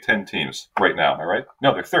among Big Ten teams right now. Am I right?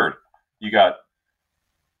 No, they're third. You got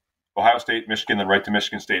Ohio State, Michigan, then right to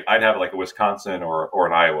Michigan State. I'd have like a Wisconsin or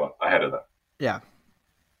an Iowa ahead of them. Yeah.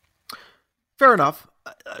 Fair enough.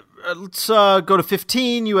 Let's go to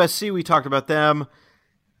 15, USC. We talked about them.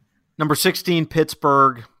 Number 16,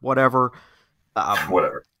 Pittsburgh, whatever.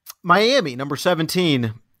 Whatever. Miami, number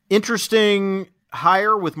 17. Interesting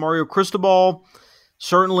hire with Mario Cristobal.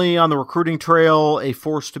 Certainly on the recruiting trail, a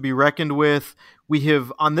force to be reckoned with. We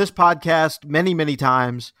have, on this podcast, many, many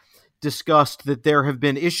times discussed that there have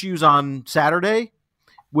been issues on Saturday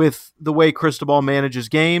with the way Cristobal manages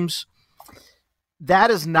games.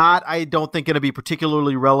 That is not, I don't think, going to be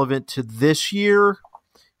particularly relevant to this year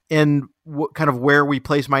and kind of where we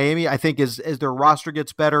place Miami. I think as their roster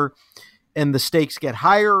gets better and the stakes get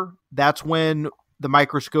higher, that's when the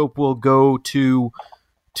microscope will go to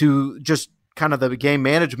just kind of the game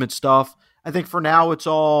management stuff. I think for now it's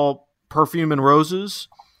all perfume and roses.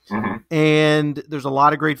 Mm-hmm. And there's a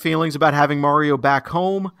lot of great feelings about having Mario back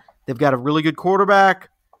home. They've got a really good quarterback.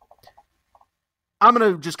 I'm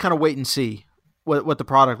going to just kind of wait and see what the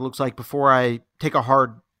product looks like before I take a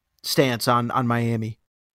hard stance on Miami.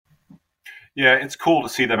 Yeah, it's cool to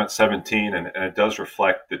see them at 17, and it does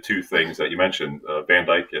reflect the two things that you mentioned, Van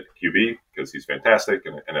Dyke at QB, because he's fantastic,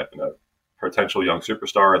 and a potential young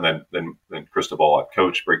superstar, and then Cristobal at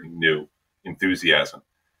coach, bringing new enthusiasm.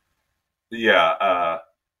 Yeah,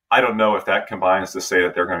 I don't know if that combines to say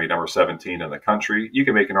that they're going to be number 17 in the country. You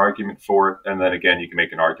can make an argument for it, and then again, you can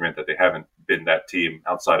make an argument that they haven't been that team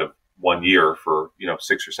outside of 1 year for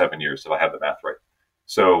 6 or 7 years, if I have the math right.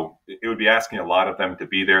 So it would be asking a lot of them to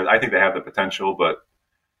be there. I think they have the potential, but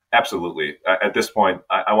absolutely. At this point,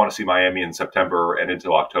 I want to see Miami in September and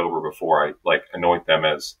into October before I anoint them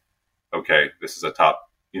as, okay, this is a top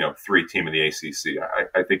 3 team in the ACC.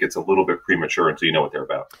 I think it's a little bit premature until you know what they're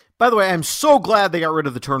about. By the way, I'm so glad they got rid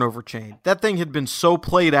of the turnover chain. That thing had been so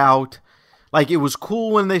played out. Like, it was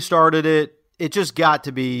cool when they started it. It just got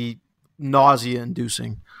to be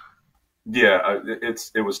nausea-inducing. Yeah,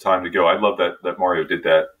 it was time to go. I love that Mario did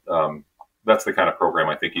that. That's the kind of program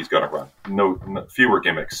I think he's going to run. No fewer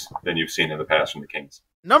gimmicks than you've seen in the past from the Kings.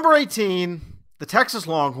 Number 18, the Texas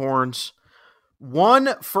Longhorns,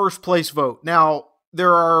 1 first-place vote. Now,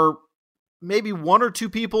 there are maybe 1 or 2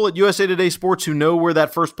 people at USA Today Sports who know where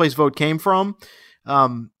that first-place vote came from.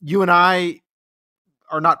 You and I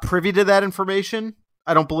are not privy to that information,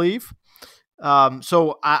 I don't believe.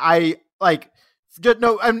 So I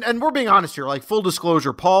no, and we're being honest here. Like, full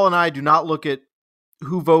disclosure, Paul and I do not look at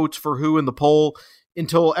who votes for who in the poll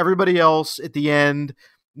until everybody else at the end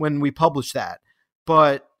when we publish that.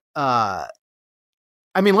 But I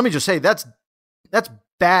mean, let me just say that's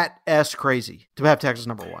bat-ass crazy to have Texas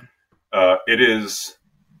number 1. It is.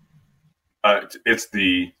 It's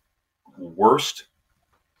the worst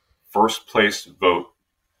first place vote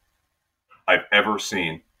I've ever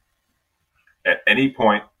seen at any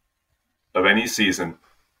point of any season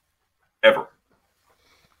ever.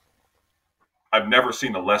 I've never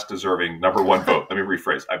seen a less deserving number 1 vote. Let me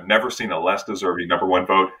rephrase. I've never seen a less deserving number 1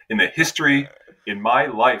 vote in the history, in my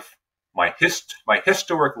life, my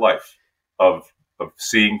historic life of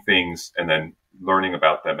seeing things and then learning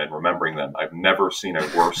about them and remembering them. I've never seen a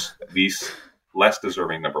worse, less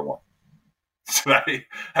deserving number 1. So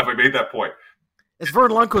have I made that point? As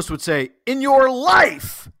Vern Lundquist would say, in your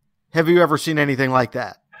life, have you ever seen anything like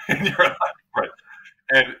that? In your life, right?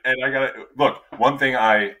 And I gotta look. One thing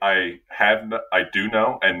I do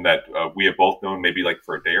know, and that we have both known maybe like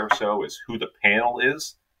for a day or so, is who the panel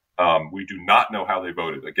is. We do not know how they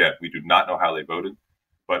voted. Again, we do not know how they voted.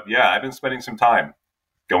 But yeah, I've been spending some time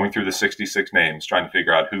going through the 66 names, trying to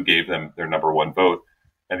figure out who gave them their number 1 vote.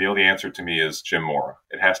 And the only answer to me is Jim Mora.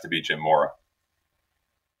 It has to be Jim Mora.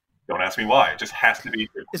 Don't ask me why. It just has to be.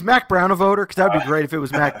 Is Mac Brown a voter? Because that would be great if it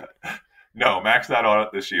was Mac. No, Mac's not on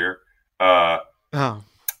it this year. I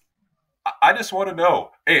just want to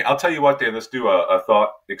know. Hey, I'll tell you what, Dan, let's do a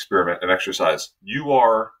thought experiment, an exercise. You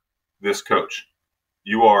are this coach.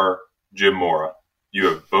 You are Jim Mora. You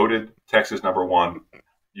have voted Texas number 1.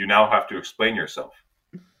 You now have to explain yourself.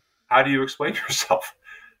 How do you explain yourself?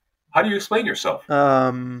 What do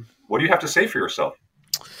you have to say for yourself?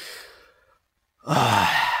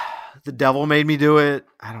 The devil made me do it.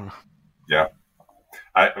 I don't know. Yeah.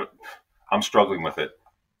 I'm struggling with it.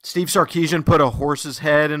 Steve Sarkisian put a horse's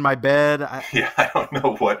head in my bed. I don't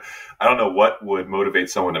know what would motivate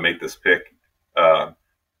someone to make this pick.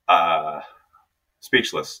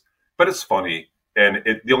 Speechless. But it's funny. And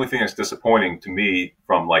the only thing that's disappointing to me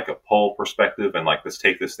from like a poll perspective and like let's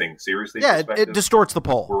take this thing seriously. Yeah, it distorts the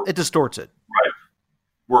poll. It distorts it.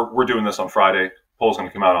 Right. We're doing this on Friday. Poll's going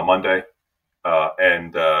to come out on Monday.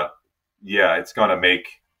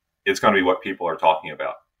 It's going to be what people are talking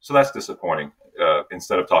about. So that's disappointing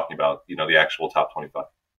instead of talking about, the actual top 25.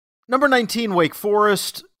 Number 19, Wake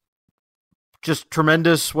Forest. Just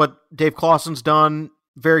tremendous what Dave Clawson's done.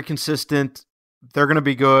 Very consistent. They're going to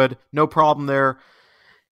be good. No problem there.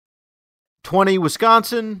 20,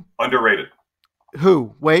 Wisconsin. Underrated.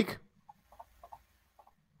 Who? Wake?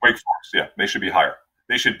 Wake Forest, yeah. They should be higher.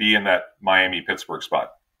 They should be in that Miami-Pittsburgh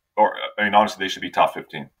spot. Or, I mean, honestly, they should be top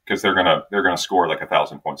 15 because they're gonna score like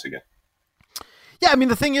 1,000 points again. Yeah, I mean,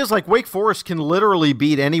 the thing is, like, Wake Forest can literally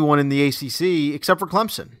beat anyone in the ACC except for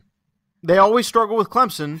Clemson. They always struggle with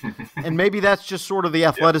Clemson, and maybe that's just sort of the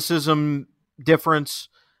athleticism difference.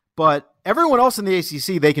 But everyone else in the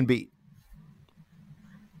ACC, they can beat.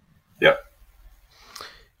 Yeah.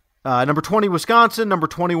 Number 20, Wisconsin. Number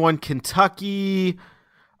 21, Kentucky.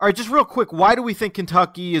 All right, just real quick, why do we think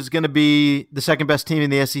Kentucky is going to be the second best team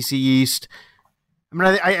in the SEC East? I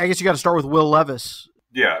mean, I guess you got to start with Will Levis.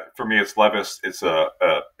 Yeah, for me, it's Levis. It's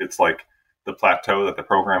like the plateau that the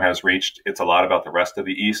program has reached. It's a lot about the rest of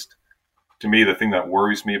the East. To me, the thing that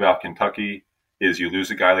worries me about Kentucky is you lose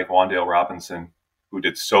a guy like Wan'Dale Robinson, who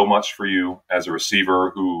did so much for you as a receiver,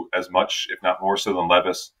 who as much, if not more so than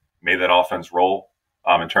Levis, made that offense roll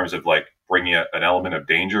in terms of like bringing an element of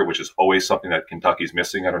danger, which is always something that Kentucky's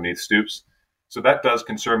missing underneath Stoops. So that does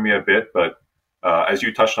concern me a bit. But as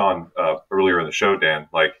you touched on earlier in the show, Dan,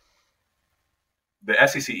 like the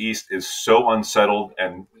SEC East is so unsettled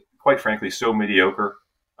and quite frankly so mediocre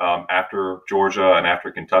after Georgia and after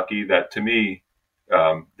Kentucky that to me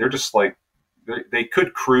they're just like they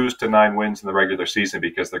could cruise to 9 wins in the regular season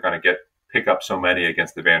because they're going to pick up so many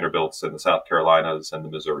against the Vanderbilts and the South Carolinas and the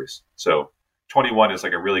Missouris. So 21 is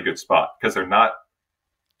like a really good spot because they're not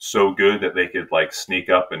so good that they could like sneak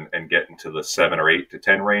up and get into the 7 or 8 to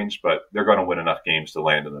 10 range, but they're going to win enough games to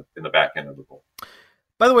land in the back end of the bowl.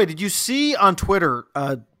 By the way, did you see on Twitter,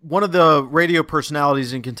 one of the radio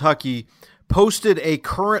personalities in Kentucky posted a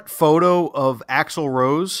current photo of Axl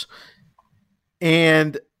Rose,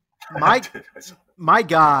 and my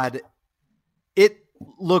God, it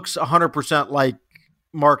looks 100% like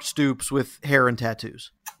Mark Stoops with hair and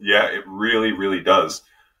tattoos. Yeah, it really, really does.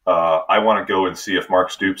 I want to go and see if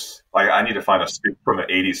Mark Stoops. I need to find a Stoops from the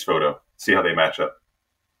 '80s photo, see how they match up.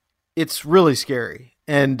 It's really scary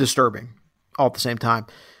and disturbing all at the same time.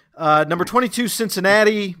 Number 22,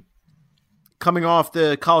 Cincinnati. Coming off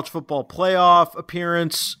the college football playoff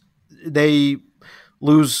appearance, they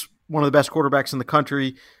lose one of the best quarterbacks in the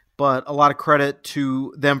country, but a lot of credit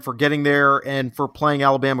to them for getting there and for playing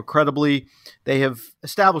Alabama credibly. They have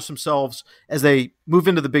established themselves as they move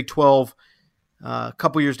into the Big 12 a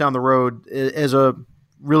couple years down the road as a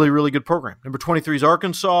really, really good program. Number 23 is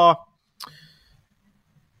Arkansas.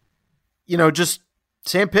 You know, just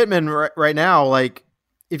Sam Pittman right now, like,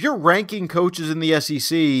 if you're ranking coaches in the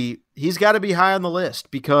SEC, he's got to be high on the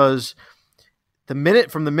list because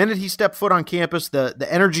from the minute he stepped foot on campus, the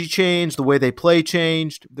energy changed, the way they play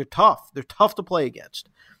changed. They're tough. They're tough to play against.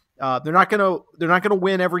 They're not gonna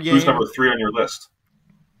win every game. Who's number 3 on your list?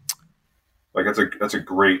 Like that's a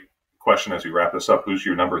great question as we wrap this up. Who's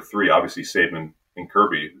your number 3? Obviously Saban and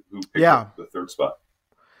Kirby. Who picked up the 3rd spot?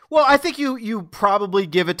 Well, I think you probably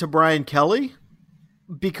give it to Brian Kelly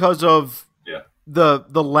because of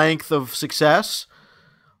the length of success,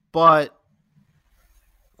 but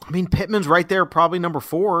I mean Pittman's right there, probably number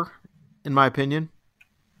 4 in my opinion.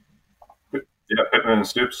 Yeah, Pittman and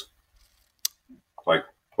Stoops, like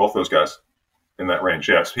both those guys in that range.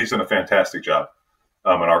 Yes, he's done a fantastic job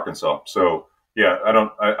in Arkansas. So yeah,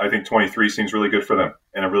 I think 23 seems really good for them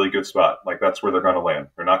in a really good spot. Like that's where they're going to land.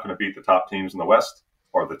 They're not going to beat the top teams in the West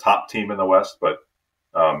or the top team in the West, but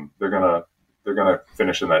they're gonna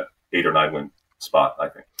finish in that 8 or 9 win spot, I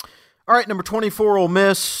think. All right, number 24, Ole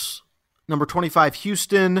Miss. Number 25,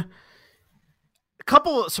 Houston. A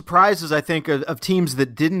couple of surprises, I think, of teams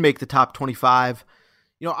that didn't make the top 25.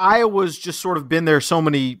 You know, Iowa's just sort of been there so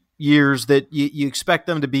many years that you expect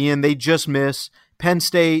them to be in. They just miss. Penn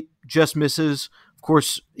State just misses. Of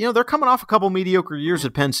course, you know, they're coming off a couple mediocre years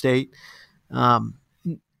at Penn State.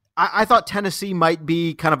 I thought Tennessee might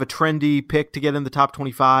be kind of a trendy pick to get in the top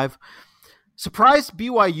 25. Surprised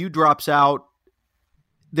BYU drops out.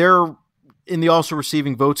 They're in the also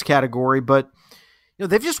receiving votes category, but you know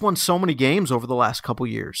they've just won so many games over the last couple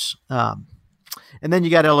years. And then you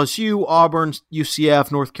got LSU, Auburn,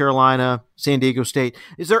 UCF, North Carolina, San Diego State.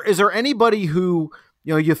 Is there anybody who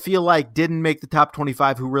you feel like didn't make the top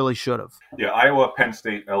 25 who really should have? Yeah, Iowa, Penn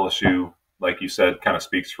State, LSU, like you said, kind of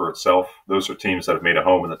speaks for itself. Those are teams that have made a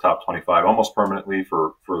home in the top 25 almost permanently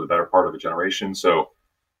for the better part of a generation. So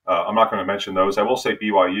I'm not going to mention those. I will say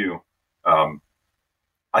BYU.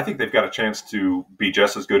 I think they've got a chance to be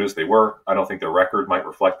just as good as they were. I don't think their record might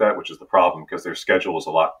reflect that, which is the problem because their schedule is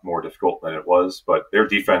a lot more difficult than it was. But their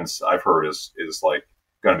defense, I've heard, is like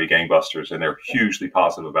going to be gangbusters, and they're hugely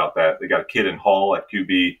positive about that. They got a kid in Hall at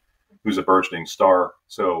QB who's a burgeoning star.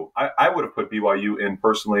 So I would have put BYU in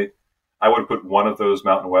personally. I would have put one of those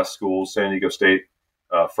Mountain West schools, San Diego State,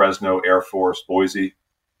 Fresno, Air Force, Boise.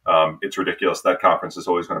 It's ridiculous. That conference is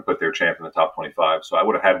always going to put their champ in the top 25. So I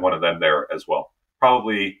would have had one of them there as well.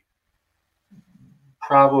 Probably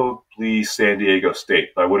San Diego State,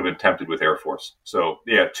 but I would have been tempted with Air Force. So,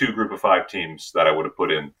 yeah, 2 group of 5 teams that I would have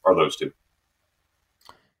put in are those 2.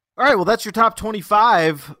 All right, well, that's your top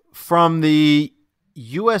 25 from the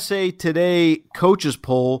USA Today coaches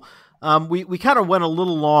poll. We kind of went a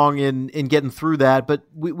little long in getting through that, but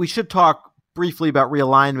we should talk briefly about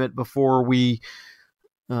realignment before we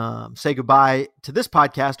say goodbye to this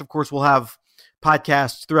podcast. Of course, we'll have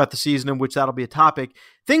podcasts throughout the season in which that'll be a topic.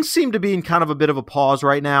 Things seem to be in kind of a bit of a pause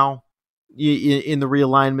right now in the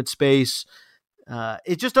realignment space.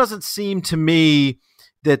 It just doesn't seem to me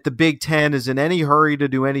that the Big Ten is in any hurry to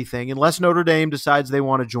do anything unless Notre Dame decides they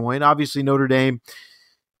want to join. Obviously, Notre Dame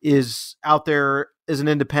is out there as an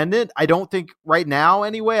independent. I don't think right now,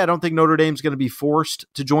 anyway, I don't think Notre Dame's going to be forced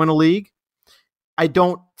to join a league. I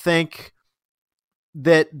don't think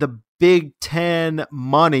that the Big Ten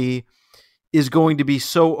money is going to be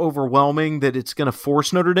so overwhelming that it's going to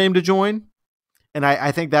force Notre Dame to join. And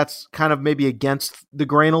I think that's kind of maybe against the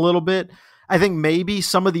grain a little bit. I think maybe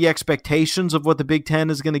some of the expectations of what the Big Ten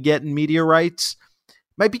is going to get in media rights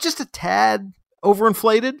might be just a tad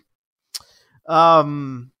overinflated.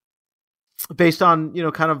 Based on,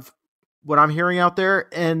 kind of what I'm hearing out there.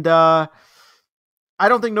 And I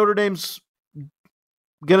don't think Notre Dame's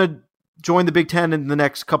going to join the Big Ten in the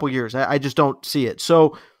next couple years. I just don't see it.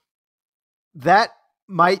 So that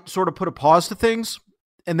might sort of put a pause to things.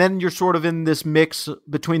 And then you're sort of in this mix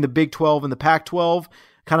between the Big 12 and the Pac-12,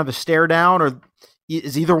 kind of a stare down, or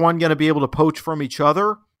is either one going to be able to poach from each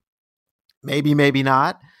other? Maybe, maybe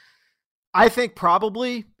not. I think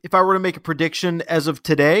probably, if I were to make a prediction as of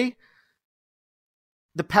today,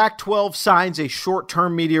 the Pac-12 signs a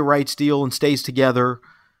short-term media rights deal and stays together,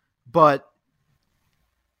 but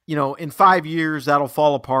in 5 years that'll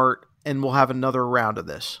fall apart and we'll have another round of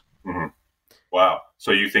this. Mm-hmm. Wow.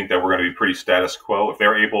 So you think that we're going to be pretty status quo if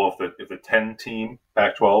they're able, if the 10-team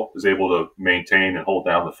Pac-12 is able to maintain and hold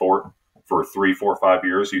down the fort for 3, 4, 5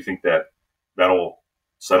 years? You think that that'll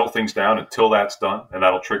settle things down until that's done, and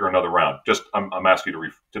that'll trigger another round? Just, I'm asking you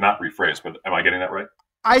to not rephrase, but am I getting that right?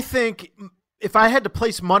 I think if I had to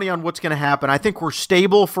place money on what's going to happen, I think we're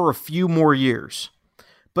stable for a few more years.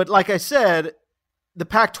 But like I said, the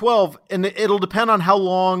Pac-12, and it'll depend on how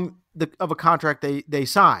long of a contract they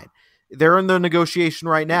sign. They're in the negotiation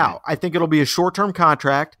right now. I think it'll be a short-term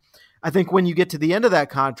contract. I think when you get to the end of that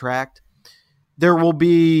contract, there will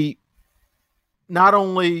be not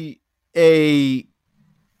only a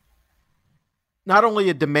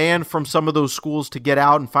demand from some of those schools to get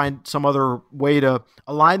out and find some other way to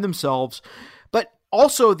align themselves, but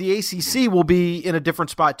also the ACC will be in a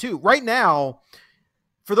different spot too. Right now,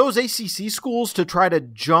 for those ACC schools to try to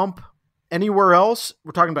jump anywhere else,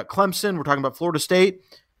 we're talking about Clemson, we're talking about Florida State,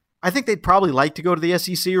 I think they'd probably like to go to the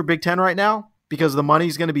SEC or Big Ten right now because the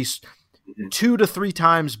money's going to be 2 to 3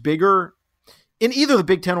 times bigger in either the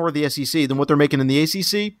Big Ten or the SEC than what they're making in the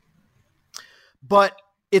ACC. But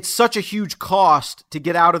it's such a huge cost to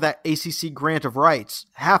get out of that ACC grant of rights,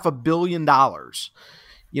 $500 million,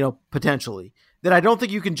 potentially, that I don't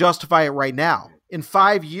think you can justify it right now. In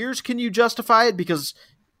 5 years, can you justify it? Because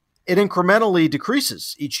it incrementally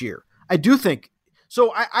decreases each year. I do think.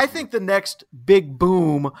 So I think the next big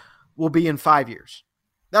boom will be in 5 years.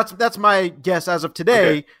 That's my guess as of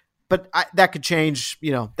today, okay. But that could change,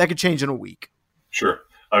 that could change in a week. Sure.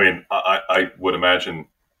 I mean, I would imagine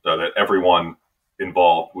that everyone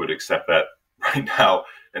involved would accept that right now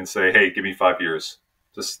and say, hey, give me 5 years.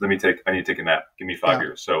 Just I need to take a nap. Give me 5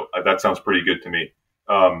 years. So that sounds pretty good to me.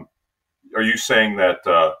 Are you saying that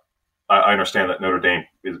I understand that Notre Dame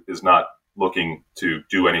is not looking to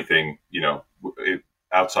do anything,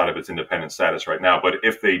 outside of its independent status right now, but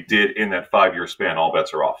if they did in that 5 year span, all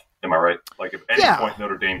bets are off. Am I right? Like if any point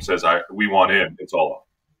Notre Dame says we want in, it's all off.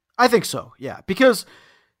 I think so. Yeah. Because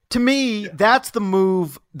to me, that's the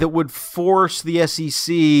move that would force the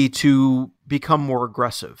SEC to become more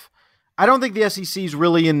aggressive. I don't think the SEC is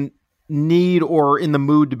really in need or in the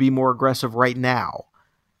mood to be more aggressive right now,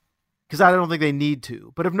 because I don't think they need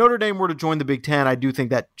to. But if Notre Dame were to join the Big Ten, I do think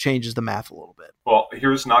that changes the math a little bit. Well,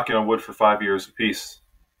 here's knocking on wood for 5 years apiece.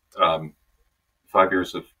 5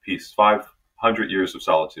 years of peace. $500 100 years of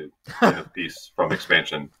solitude and of peace from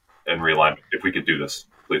expansion and realignment. If we could do this,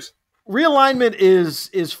 please. Realignment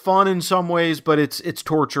is fun in some ways, but it's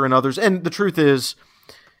torture in others. And the truth is,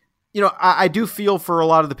 I do feel for a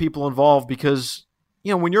lot of the people involved because,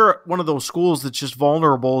 when you're one of those schools that's just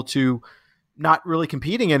vulnerable to not really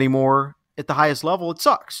competing anymore at the highest level, it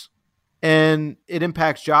sucks. And it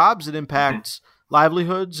impacts jobs, it impacts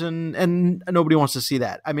livelihoods, and nobody wants to see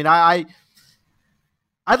that. I mean, I'd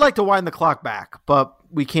like to wind the clock back, but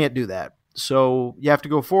we can't do that. So you have to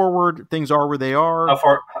go forward. Things are where they are. How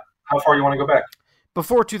far you want to go back?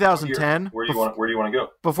 Before 2010. Where do you want to go?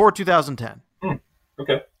 Before 2010.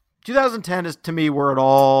 Okay. 2010 is, to me, where it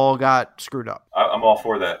all got screwed up. I'm all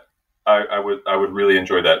for that. I would really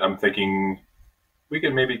enjoy that. I'm thinking we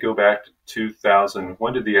could maybe go back to 2000.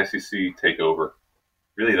 When did the SEC take over?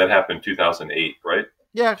 Really, that happened 2008, right?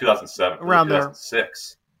 Yeah. 2007. Around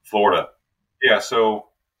 2006. Florida. Yeah, so.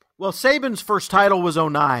 Well, Saban's first title was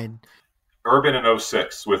 2009. Urban in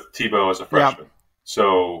 2006 with Tebow as a freshman. Yep.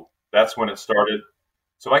 So that's when it started.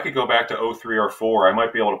 So I could go back to 2003 or 2004. I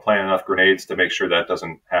might be able to plant enough grenades to make sure that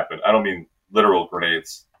doesn't happen. I don't mean literal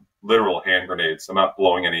grenades, literal hand grenades. I'm not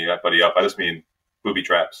blowing anybody up. I just mean booby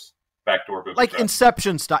traps, backdoor booby traps. Like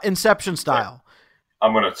Inception style. Yeah.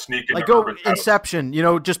 I'm going to sneak into like go Urban's Inception,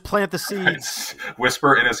 just plant the seeds.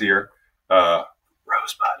 Whisper in his ear, Rosebud.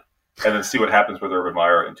 And then see what happens with Urban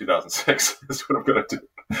Meyer in 2006. That's what I'm going to do.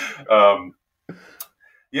 I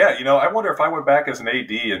wonder if I went back as an AD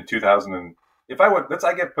in 2000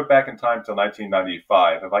 I get put back in time till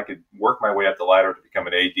 1995. If I could work my way up the ladder to become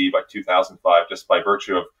an AD by 2005, just by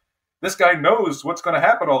virtue of this guy knows what's going to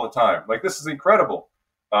happen all the time. Like, this is incredible.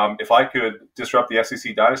 If I could disrupt the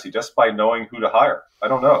SEC dynasty just by knowing who to hire, I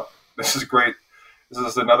don't know. This is great. This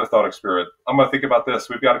is another thought experiment. I'm going to think about this.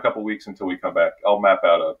 We've got a couple weeks until we come back. I'll map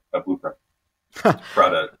out a blueprint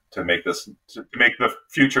to make the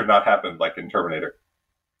future not happen like in Terminator.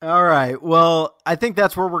 All right. Well, I think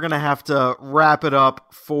that's where we're going to have to wrap it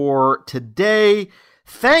up for today.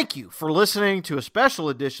 Thank you for listening to a special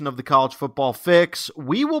edition of the College Football Fix.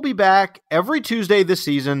 We will be back every Tuesday this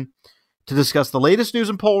season to discuss the latest news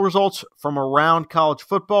and poll results from around college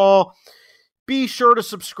football. Be sure to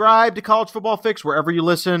subscribe to College Football Fix wherever you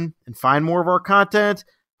listen and find more of our content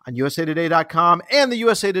on usatoday.com and the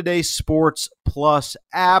USA Today Sports Plus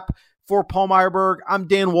app. For Paul Meyerberg, I'm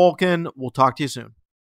Dan Wolken. We'll talk to you soon.